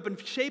word up and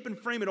shape and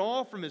frame it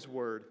all from His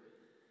word.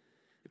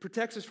 It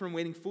protects us from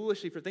waiting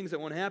foolishly for things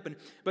that won't happen.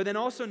 But then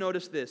also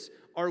notice this.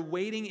 Our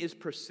waiting is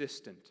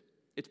persistent.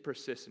 It's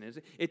persistent,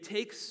 isn't it? It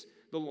takes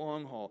the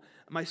long haul.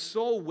 My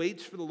soul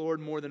waits for the Lord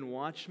more than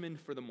watchmen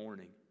for the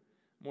morning.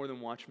 More than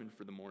watchmen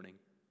for the morning.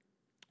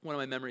 One of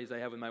my memories I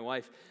have with my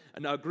wife,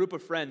 and a group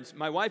of friends.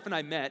 My wife and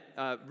I met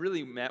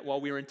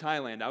while we were in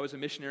Thailand. I was a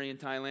missionary in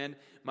Thailand.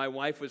 My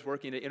wife was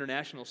working at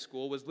international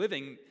school, was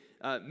living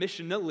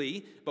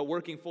missionally, but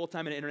working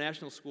full-time in an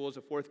international school as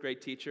a 4th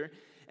grade teacher.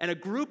 And a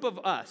group of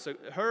us,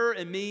 her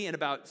and me and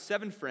about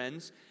 7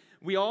 friends,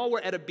 we all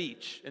were at a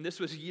beach, and this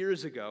was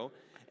years ago.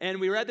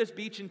 And we were at this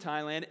beach in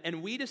Thailand,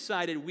 and we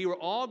decided we were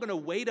all going to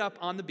wait up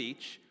on the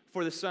beach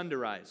for the sun to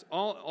rise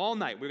all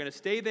night. We were going to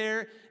stay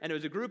there, and it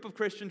was a group of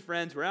Christian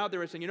friends. We're out there,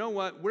 we're saying, you know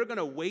what? We're going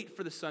to wait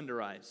for the sun to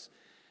rise.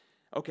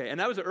 Okay, and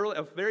that was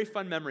a very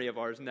fun memory of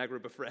ours in that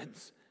group of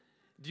friends.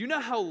 Do you know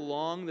how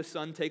long the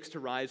sun takes to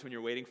rise when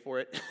you're waiting for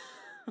it?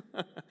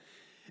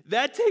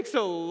 That takes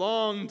a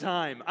long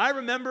time. I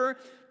remember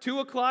 2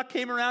 o'clock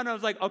came around, and I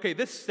was like, okay,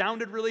 this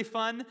sounded really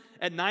fun.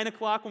 At 9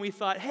 o'clock when we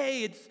thought,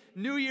 hey, it's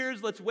New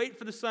Year's, let's wait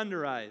for the sun to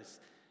rise.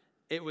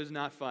 It was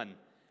not fun.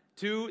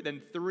 2,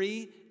 then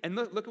 3, and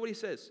look at what he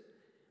says.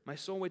 My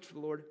soul waits for the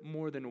Lord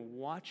more than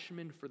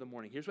watchmen for the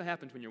morning. Here's what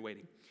happens when you're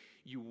waiting.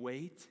 You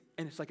wait,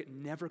 and it's like it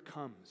never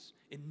comes.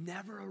 It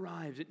never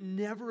arrives. It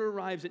never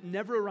arrives. It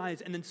never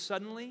arrives. And then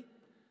suddenly,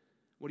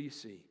 what do you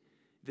see?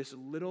 This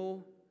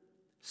little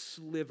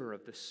sliver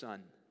of the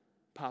sun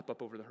pop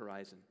up over the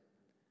horizon.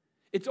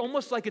 It's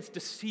almost like it's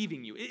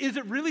deceiving you. Is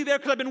it really there?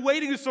 Because I've been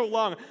waiting so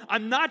long.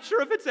 I'm not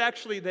sure if it's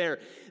actually there.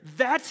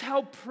 That's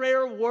how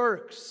prayer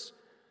works.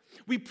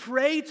 We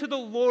pray to the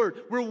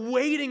Lord. We're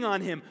waiting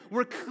on Him.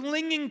 We're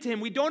clinging to Him.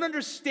 We don't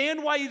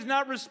understand why He's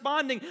not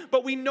responding,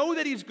 but we know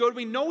that He's good.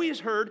 We know He's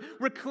heard.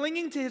 We're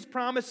clinging to His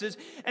promises.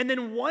 And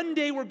then one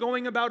day we're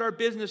going about our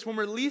business when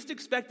we're least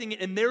expecting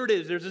it, and there it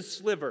is. There's a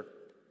sliver.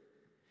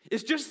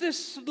 It's just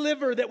this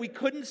sliver that we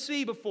couldn't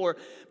see before,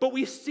 but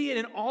we see it,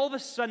 and all of a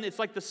sudden it's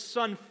like the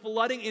sun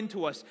flooding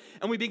into us,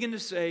 and we begin to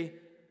say,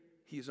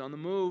 He's on the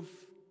move.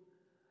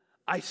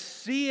 I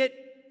see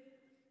it.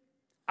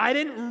 I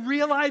didn't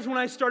realize when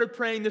I started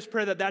praying this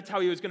prayer that that's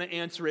how He was going to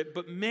answer it,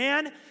 but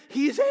man,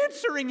 He's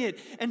answering it.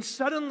 And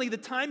suddenly the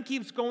time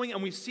keeps going,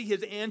 and we see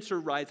His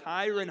answer rise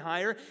higher and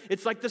higher.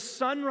 It's like the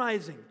sun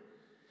rising.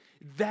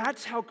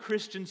 That's how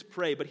Christians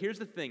pray. But here's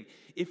the thing.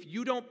 If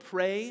you don't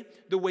pray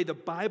the way the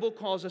Bible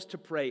calls us to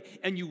pray,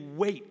 and you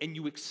wait and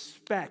you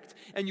expect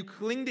and you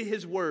cling to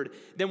His word,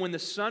 then when the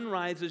sun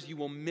rises, you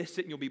will miss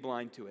it and you'll be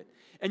blind to it.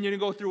 And you're going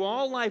to go through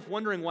all life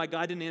wondering why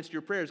God didn't answer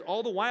your prayers.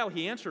 All the while,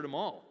 He answered them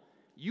all.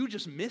 You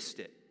just missed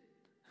it.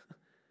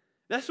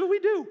 That's what we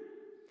do.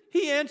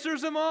 He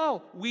answers them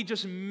all. We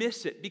just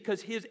miss it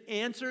because His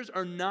answers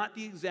are not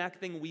the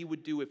exact thing we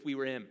would do if we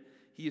were Him.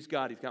 He is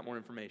God. He's got more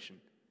information.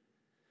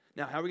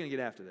 Now, how are we going to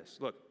get after this?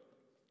 Look.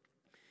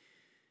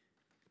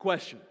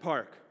 Question,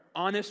 Park.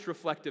 Honest,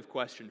 reflective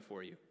question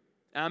for you.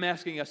 And I'm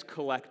asking us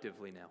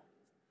collectively now.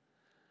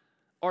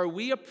 Are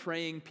we a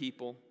praying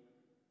people?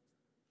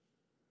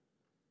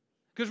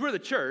 Because we're the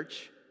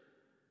church.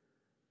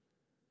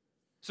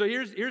 So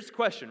here's the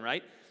question,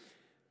 right?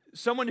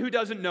 Someone who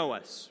doesn't know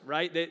us,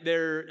 right?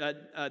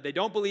 They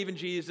don't believe in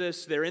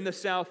Jesus. They're in the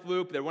South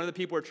Loop. They're one of the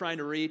people we're trying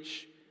to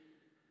reach.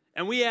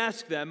 And we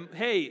ask them,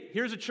 hey,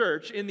 here's a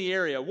church in the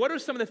area. What are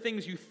some of the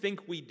things you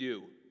think we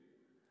do?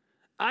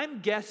 I'm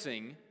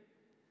guessing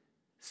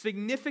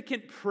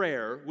significant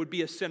prayer would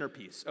be a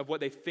centerpiece of what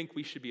they think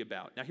we should be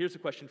about. Now, here's a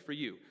question for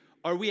you.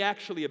 Are we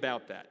actually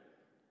about that?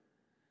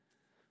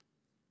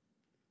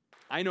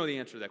 I know the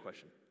answer to that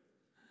question.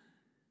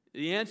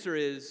 The answer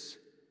is,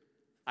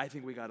 I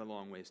think we got a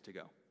long ways to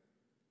go.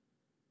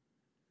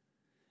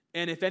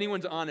 And if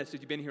anyone's honest, if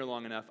you've been here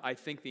long enough, I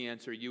think the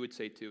answer you would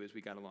say too is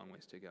we got a long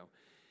ways to go.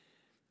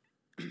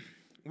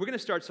 We're going to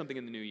start something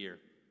in the new year,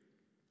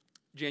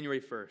 January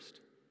 1st.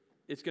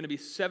 It's going to be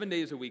 7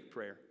 days a week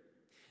prayer.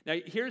 Now,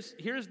 here's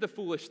the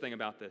foolish thing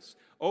about this.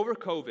 Over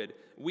COVID,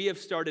 we have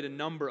started a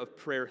number of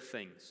prayer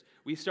things.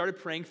 We started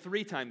praying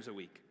 3 times a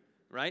week,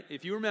 right?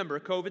 If you remember,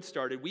 COVID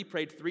started, we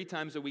prayed 3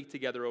 times a week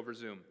together over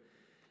Zoom.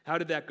 How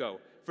did that go?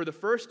 For the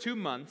first 2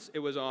 months, it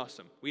was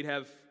awesome. We'd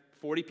have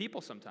 40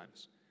 people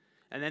sometimes.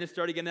 And then it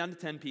started getting down to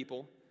 10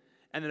 people.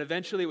 And then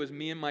eventually it was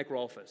me and Mike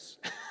Rolfus.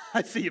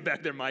 I see you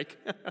back there, Mike.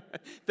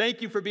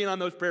 Thank you for being on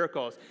those prayer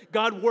calls.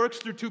 God works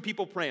through 2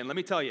 people praying. Let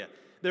me tell you,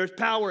 there's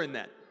power in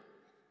that.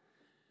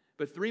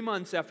 But 3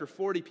 months after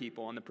 40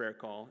 people on the prayer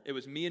call, it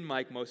was me and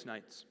Mike most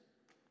nights.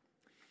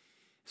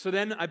 So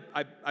then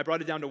I brought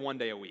it down to 1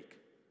 day a week.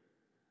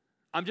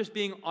 I'm just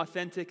being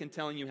authentic and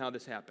telling you how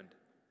this happened.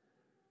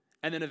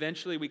 And then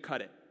eventually we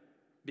cut it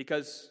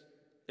because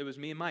it was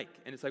me and Mike.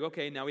 And it's like,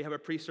 okay, now we have a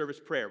pre-service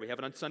prayer. We have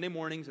it on Sunday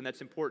mornings, and that's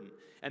important.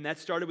 And that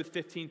started with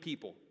 15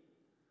 people.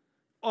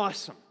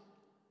 Awesome.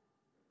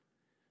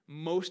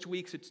 Most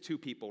weeks it's 2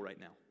 people right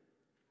now.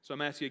 So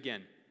I'm asking you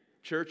again,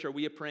 church, are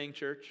we a praying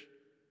church?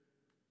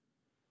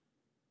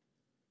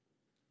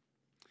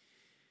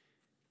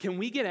 Can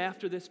we get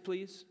after this,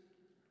 please?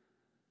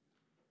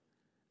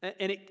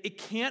 And it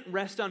can't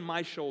rest on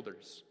my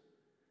shoulders.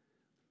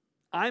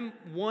 I'm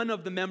one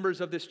of the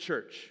members of this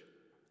church.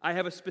 I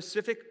have a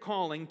specific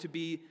calling to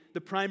be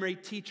the primary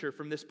teacher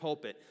from this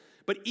pulpit.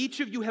 But each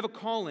of you have a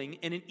calling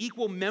and an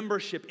equal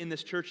membership in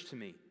this church to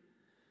me.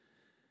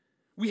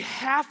 We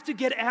have to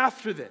get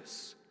after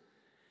this.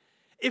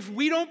 If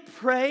we don't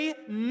pray,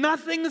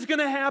 nothing's going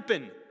to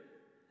happen.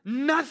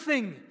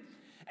 Nothing.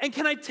 And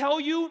can I tell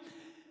you,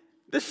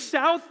 the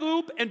South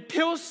Loop and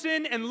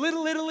Pilsen and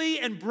Little Italy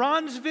and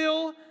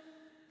Bronzeville,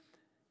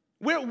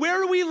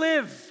 where do we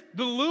live?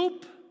 The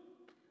Loop?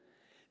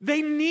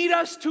 They need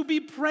us to be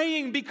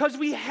praying because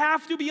we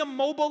have to be a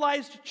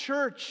mobilized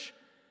church.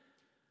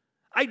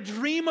 I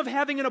dream of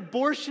having an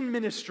abortion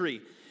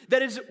ministry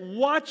that is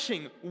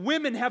watching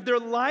women have their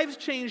lives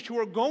changed who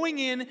are going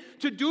in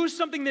to do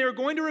something they are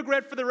going to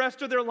regret for the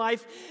rest of their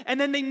life, and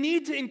then they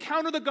need to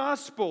encounter the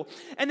gospel,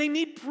 and they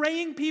need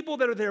praying people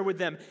that are there with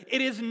them.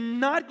 It is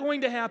not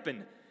going to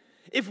happen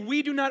if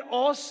we do not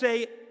all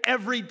say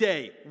every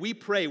day, we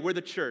pray, we're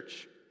the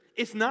church.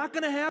 It's not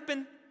going to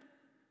happen.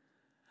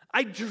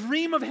 I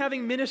dream of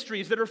having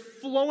ministries that are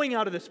flowing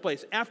out of this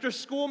place, after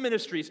school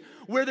ministries,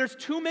 where there's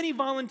too many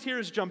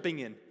volunteers jumping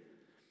in.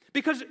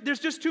 Because there's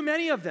just too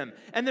many of them,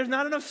 and there's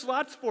not enough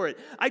slots for it.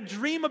 I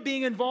dream of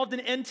being involved in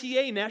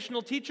NTA,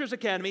 National Teachers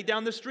Academy,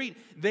 down the street.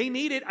 They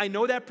need it. I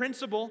know that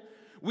principle.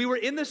 We were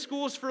in the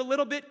schools for a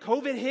little bit.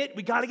 COVID hit.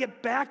 We got to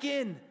get back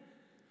in.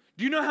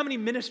 Do you know how many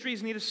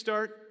ministries need to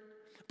start?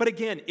 But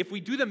again, if we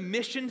do the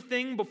mission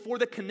thing before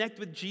the connect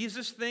with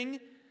Jesus thing,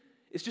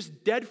 it's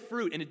just dead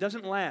fruit, and it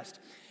doesn't last.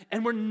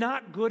 And we're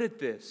not good at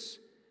this.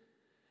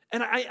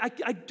 And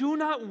I do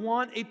not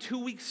want a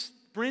 2-week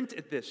sprint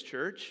at this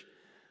church.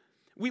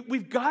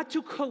 We've got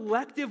to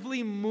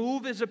collectively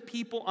move as a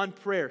people on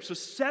prayer. So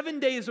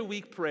 7 days a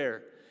week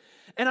prayer.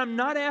 And I'm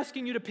not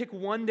asking you to pick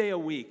 1 day a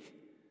week.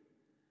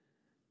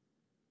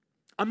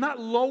 I'm not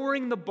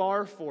lowering the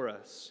bar for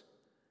us.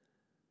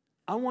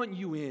 I want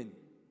you in.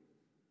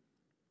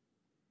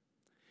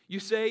 You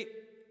say,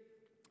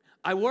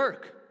 I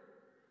work.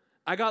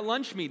 I got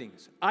lunch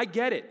meetings. I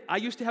get it. I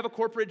used to have a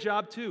corporate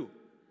job too.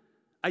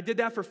 I did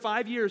that for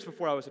 5 years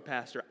before I was a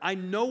pastor. I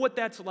know what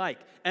that's like.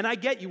 And I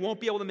get you won't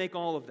be able to make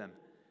all of them.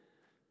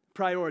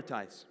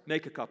 Prioritize.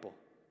 Make a couple.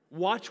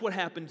 Watch what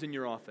happens in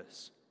your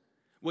office.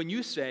 When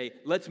you say,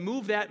 let's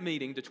move that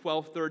meeting to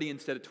 12:30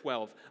 instead of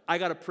 12, I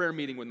got a prayer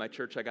meeting with my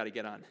church I got to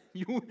get on.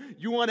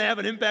 You want to have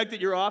an impact at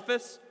your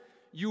office?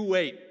 You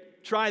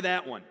wait. Try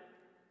that one.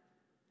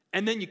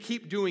 And then you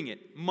keep doing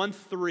it,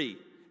 month 3.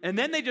 And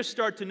then they just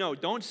start to know,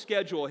 don't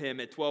schedule him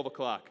at 12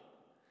 o'clock.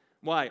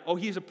 Why? Oh,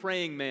 he's a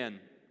praying man.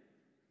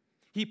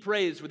 He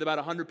prays with about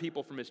 100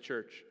 people from his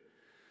church.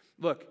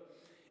 Look,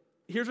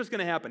 here's what's going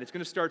to happen. It's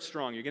going to start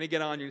strong. You're going to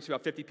get on, you're going to see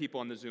about 50 people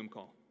on the Zoom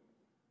call.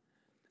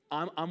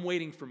 I'm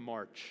waiting for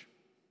March,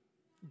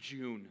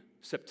 June,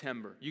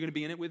 September. You going to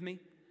be in it with me?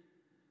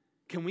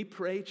 Can we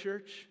pray,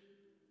 church?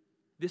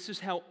 This is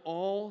how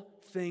all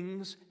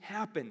things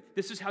happen.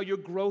 This is how your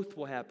growth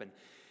will happen.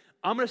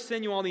 I'm going to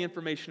send you all the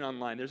information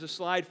online. There's a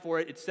slide for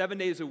it. It's 7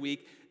 days a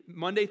week,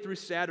 Monday through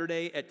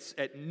Saturday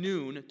at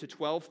noon to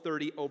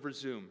 12:30 over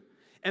Zoom.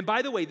 And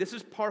by the way, this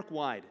is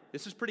park-wide.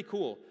 This is pretty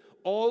cool.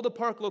 All the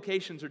park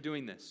locations are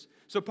doing this.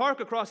 So Park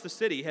across the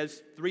city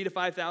has 3,000 to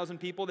 5,000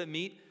 people that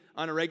meet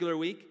on a regular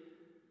week.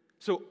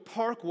 So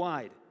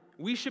park-wide,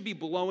 we should be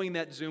blowing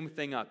that Zoom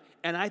thing up.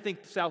 And I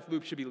think South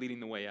Loop should be leading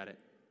the way at it.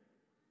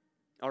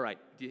 All right,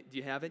 do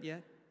you have it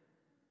yet?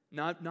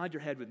 Nod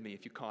your head with me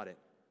if you caught it.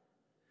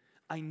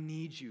 I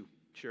need you,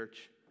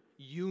 church.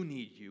 You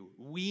need you.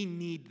 We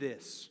need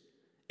this.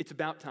 It's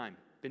about time.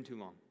 Been too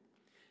long.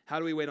 How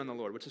do we wait on the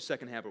Lord? What's the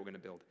second habit we're going to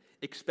build?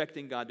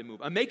 Expecting God to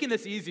move. I'm making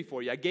this easy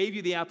for you. I gave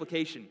you the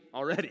application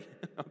already,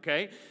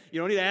 okay? You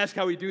don't need to ask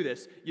how we do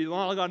this. You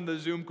log on to the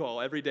Zoom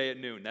call every day at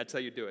noon. That's how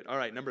you do it. All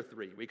right, number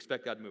 3, we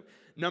expect God to move.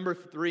 Number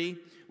 3,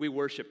 we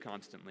worship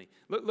constantly.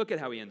 Look at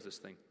how he ends this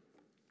thing.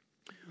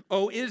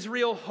 O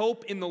Israel,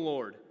 hope in the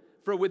Lord,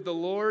 for with the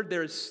Lord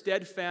there is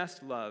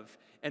steadfast love,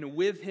 and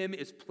with him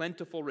is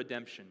plentiful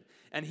redemption,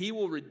 and he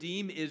will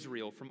redeem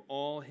Israel from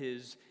all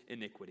his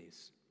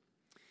iniquities.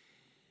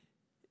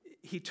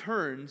 He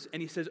turns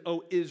and he says,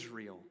 "Oh,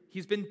 Israel."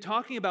 He's been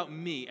talking about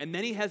me, and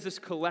then he has this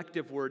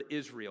collective word,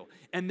 Israel.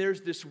 And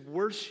there's this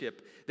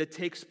worship that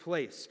takes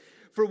place.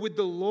 For with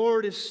the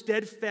Lord is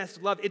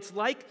steadfast love. It's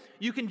like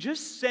you can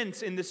just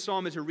sense in this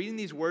psalm as you're reading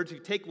these words, if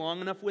you take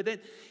long enough with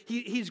it,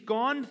 he's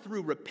gone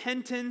through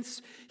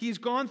repentance, he's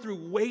gone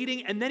through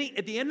waiting, and then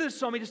at the end of the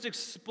psalm, he just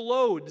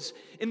explodes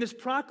in this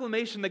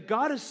proclamation that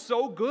God is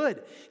so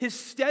good. His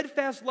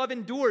steadfast love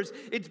endures.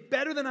 It's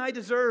better than I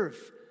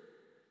deserve.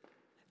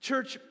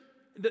 Church,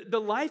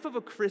 the life of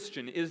a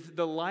Christian is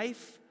the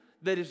life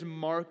that is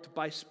marked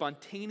by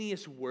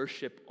spontaneous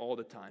worship all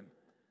the time.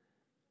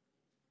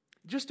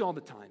 Just all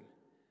the time.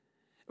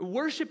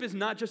 Worship is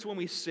not just when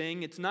we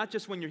sing. It's not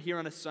just when you're here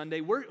on a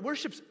Sunday.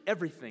 Worship's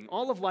everything.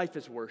 All of life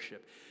is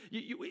worship.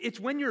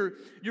 It's when you're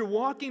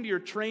walking to your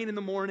train in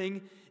the morning,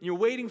 and you're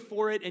waiting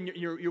for it, and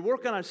you're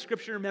working on a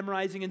scripture,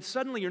 memorizing, and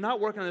suddenly you're not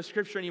working on a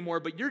scripture anymore,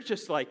 but you're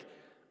just like,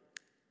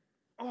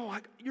 oh,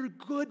 you're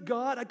good,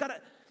 God. I got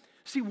to...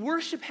 See,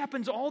 worship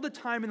happens all the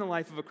time in the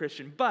life of a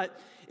Christian, but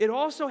it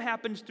also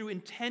happens through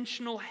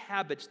intentional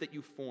habits that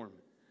you form.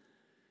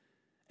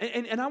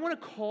 And I want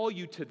to call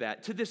you to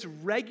that, to this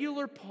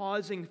regular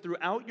pausing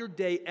throughout your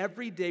day,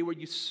 every day, where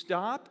you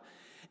stop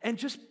and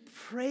just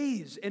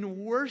praise and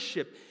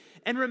worship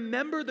and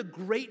remember the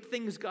great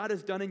things God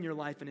has done in your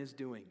life and is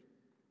doing.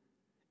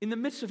 In the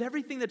midst of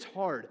everything that's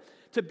hard,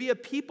 to be a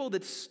people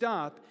that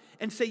stop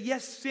and say,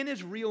 yes, sin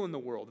is real in the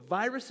world.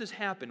 Viruses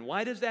happen.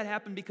 Why does that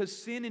happen? Because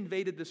sin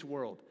invaded this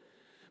world.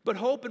 But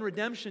hope and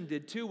redemption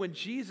did too when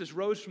Jesus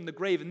rose from the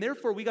grave. And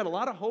therefore, we got a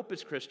lot of hope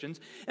as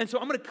Christians. And so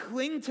I'm going to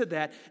cling to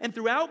that. And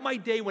throughout my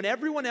day, when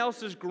everyone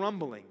else is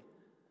grumbling,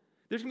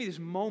 there's going to be these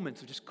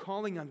moments of just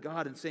calling on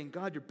God and saying,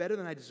 God, you're better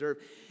than I deserve.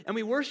 And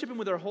we worship him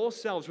with our whole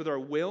selves, with our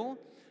will,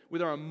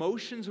 with our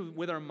emotions,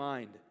 with our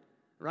mind,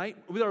 right?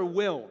 With our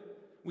will.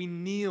 We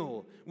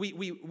kneel.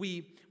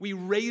 We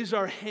raise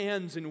our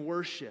hands in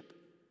worship,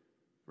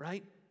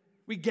 right?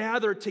 We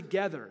gather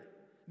together.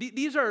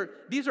 These are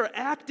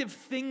active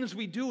things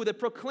we do that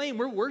proclaim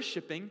we're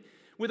worshiping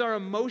with our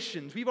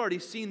emotions. We've already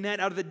seen that.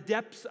 Out of the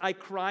depths I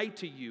cry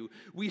to you.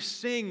 We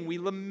sing, we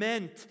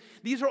lament.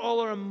 These are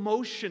all our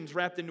emotions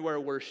wrapped into our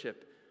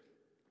worship.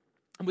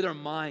 And with our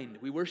mind,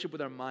 we worship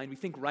with our mind. We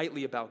think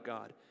rightly about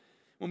God.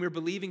 When we're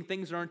believing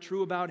things that aren't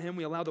true about him,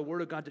 we allow the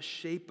word of God to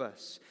shape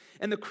us.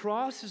 And the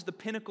cross is the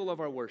pinnacle of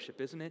our worship,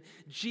 isn't it?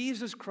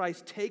 Jesus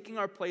Christ taking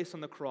our place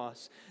on the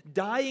cross,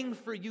 dying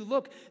for you.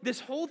 Look, this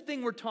whole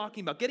thing we're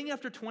talking about, getting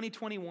after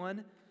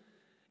 2021,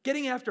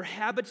 getting after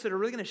habits that are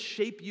really going to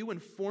shape you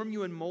and form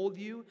you and mold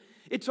you,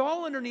 it's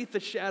all underneath the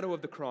shadow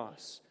of the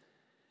cross.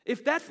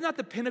 If that's not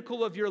the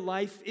pinnacle of your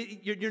life,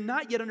 you're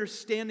not yet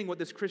understanding what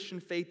this Christian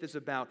faith is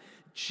about.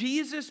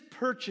 Jesus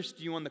purchased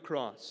you on the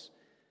cross.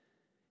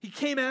 He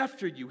came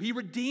after you. He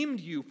redeemed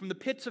you from the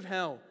pits of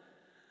hell.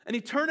 An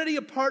eternity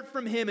apart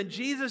from him. And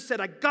Jesus said,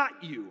 I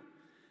got you.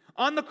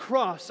 On the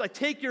cross, I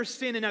take your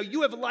sin, and now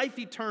you have life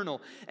eternal.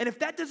 And if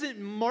that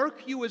doesn't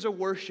mark you as a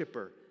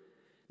worshiper,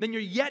 then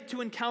you're yet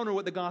to encounter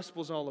what the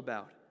gospel is all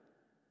about.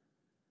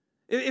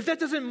 If that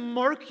doesn't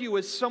mark you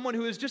as someone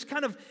who is just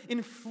kind of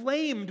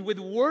inflamed with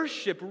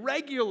worship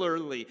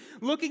regularly,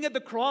 looking at the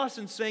cross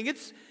and saying,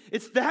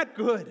 it's that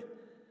good.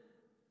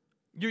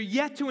 You're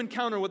yet to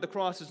encounter what the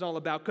cross is all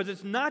about, because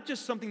it's not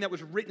just something that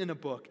was written in a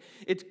book.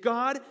 It's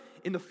God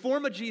in the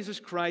form of Jesus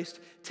Christ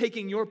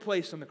taking your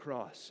place on the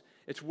cross.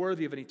 It's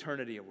worthy of an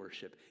eternity of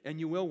worship, and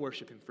you will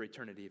worship him for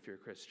eternity if you're a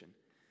Christian.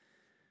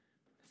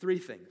 3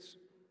 things.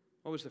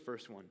 What was the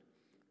first one?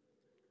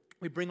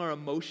 We bring our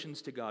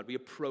emotions to God. We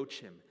approach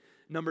him.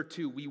 Number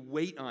 2, we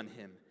wait on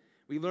him.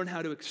 We learn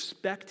how to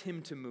expect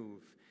him to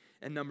move.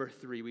 And number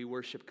 3, we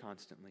worship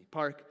constantly.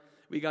 Park,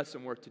 we got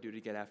some work to do to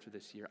get after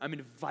this year. I'm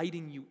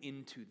inviting you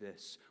into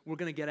this. We're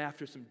going to get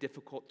after some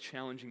difficult,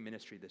 challenging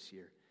ministry this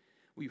year.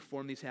 Will you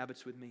form these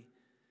habits with me?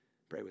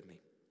 Pray with me.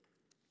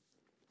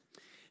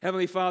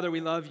 Heavenly Father,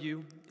 we love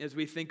you. As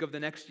we think of the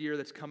next year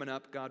that's coming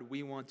up, God,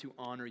 we want to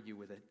honor you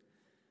with it.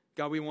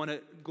 God, we want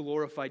to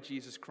glorify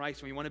Jesus Christ,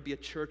 and we want to be a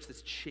church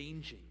that's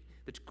changing,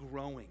 that's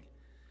growing.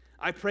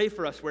 I pray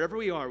for us wherever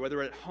we are, whether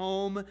we're at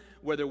home,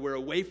 whether we're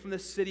away from the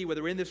city,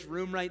 whether we're in this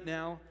room right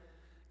now,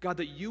 God,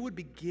 that you would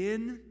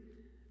begin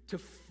to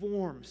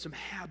form some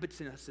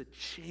habits in us that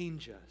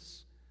change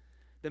us,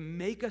 that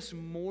make us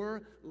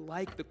more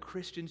like the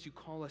Christians you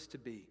call us to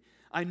be.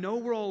 I know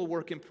we're all a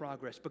work in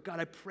progress, but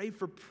God, I pray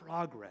for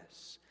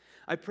progress.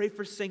 I pray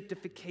for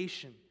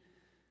sanctification.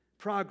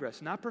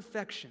 Progress, not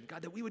perfection.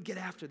 God, that we would get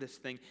after this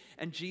thing.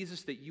 And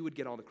Jesus, that you would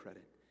get all the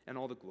credit and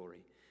all the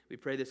glory. We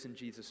pray this in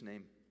Jesus'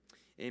 name.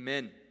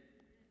 Amen.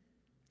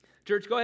 Church, go ahead.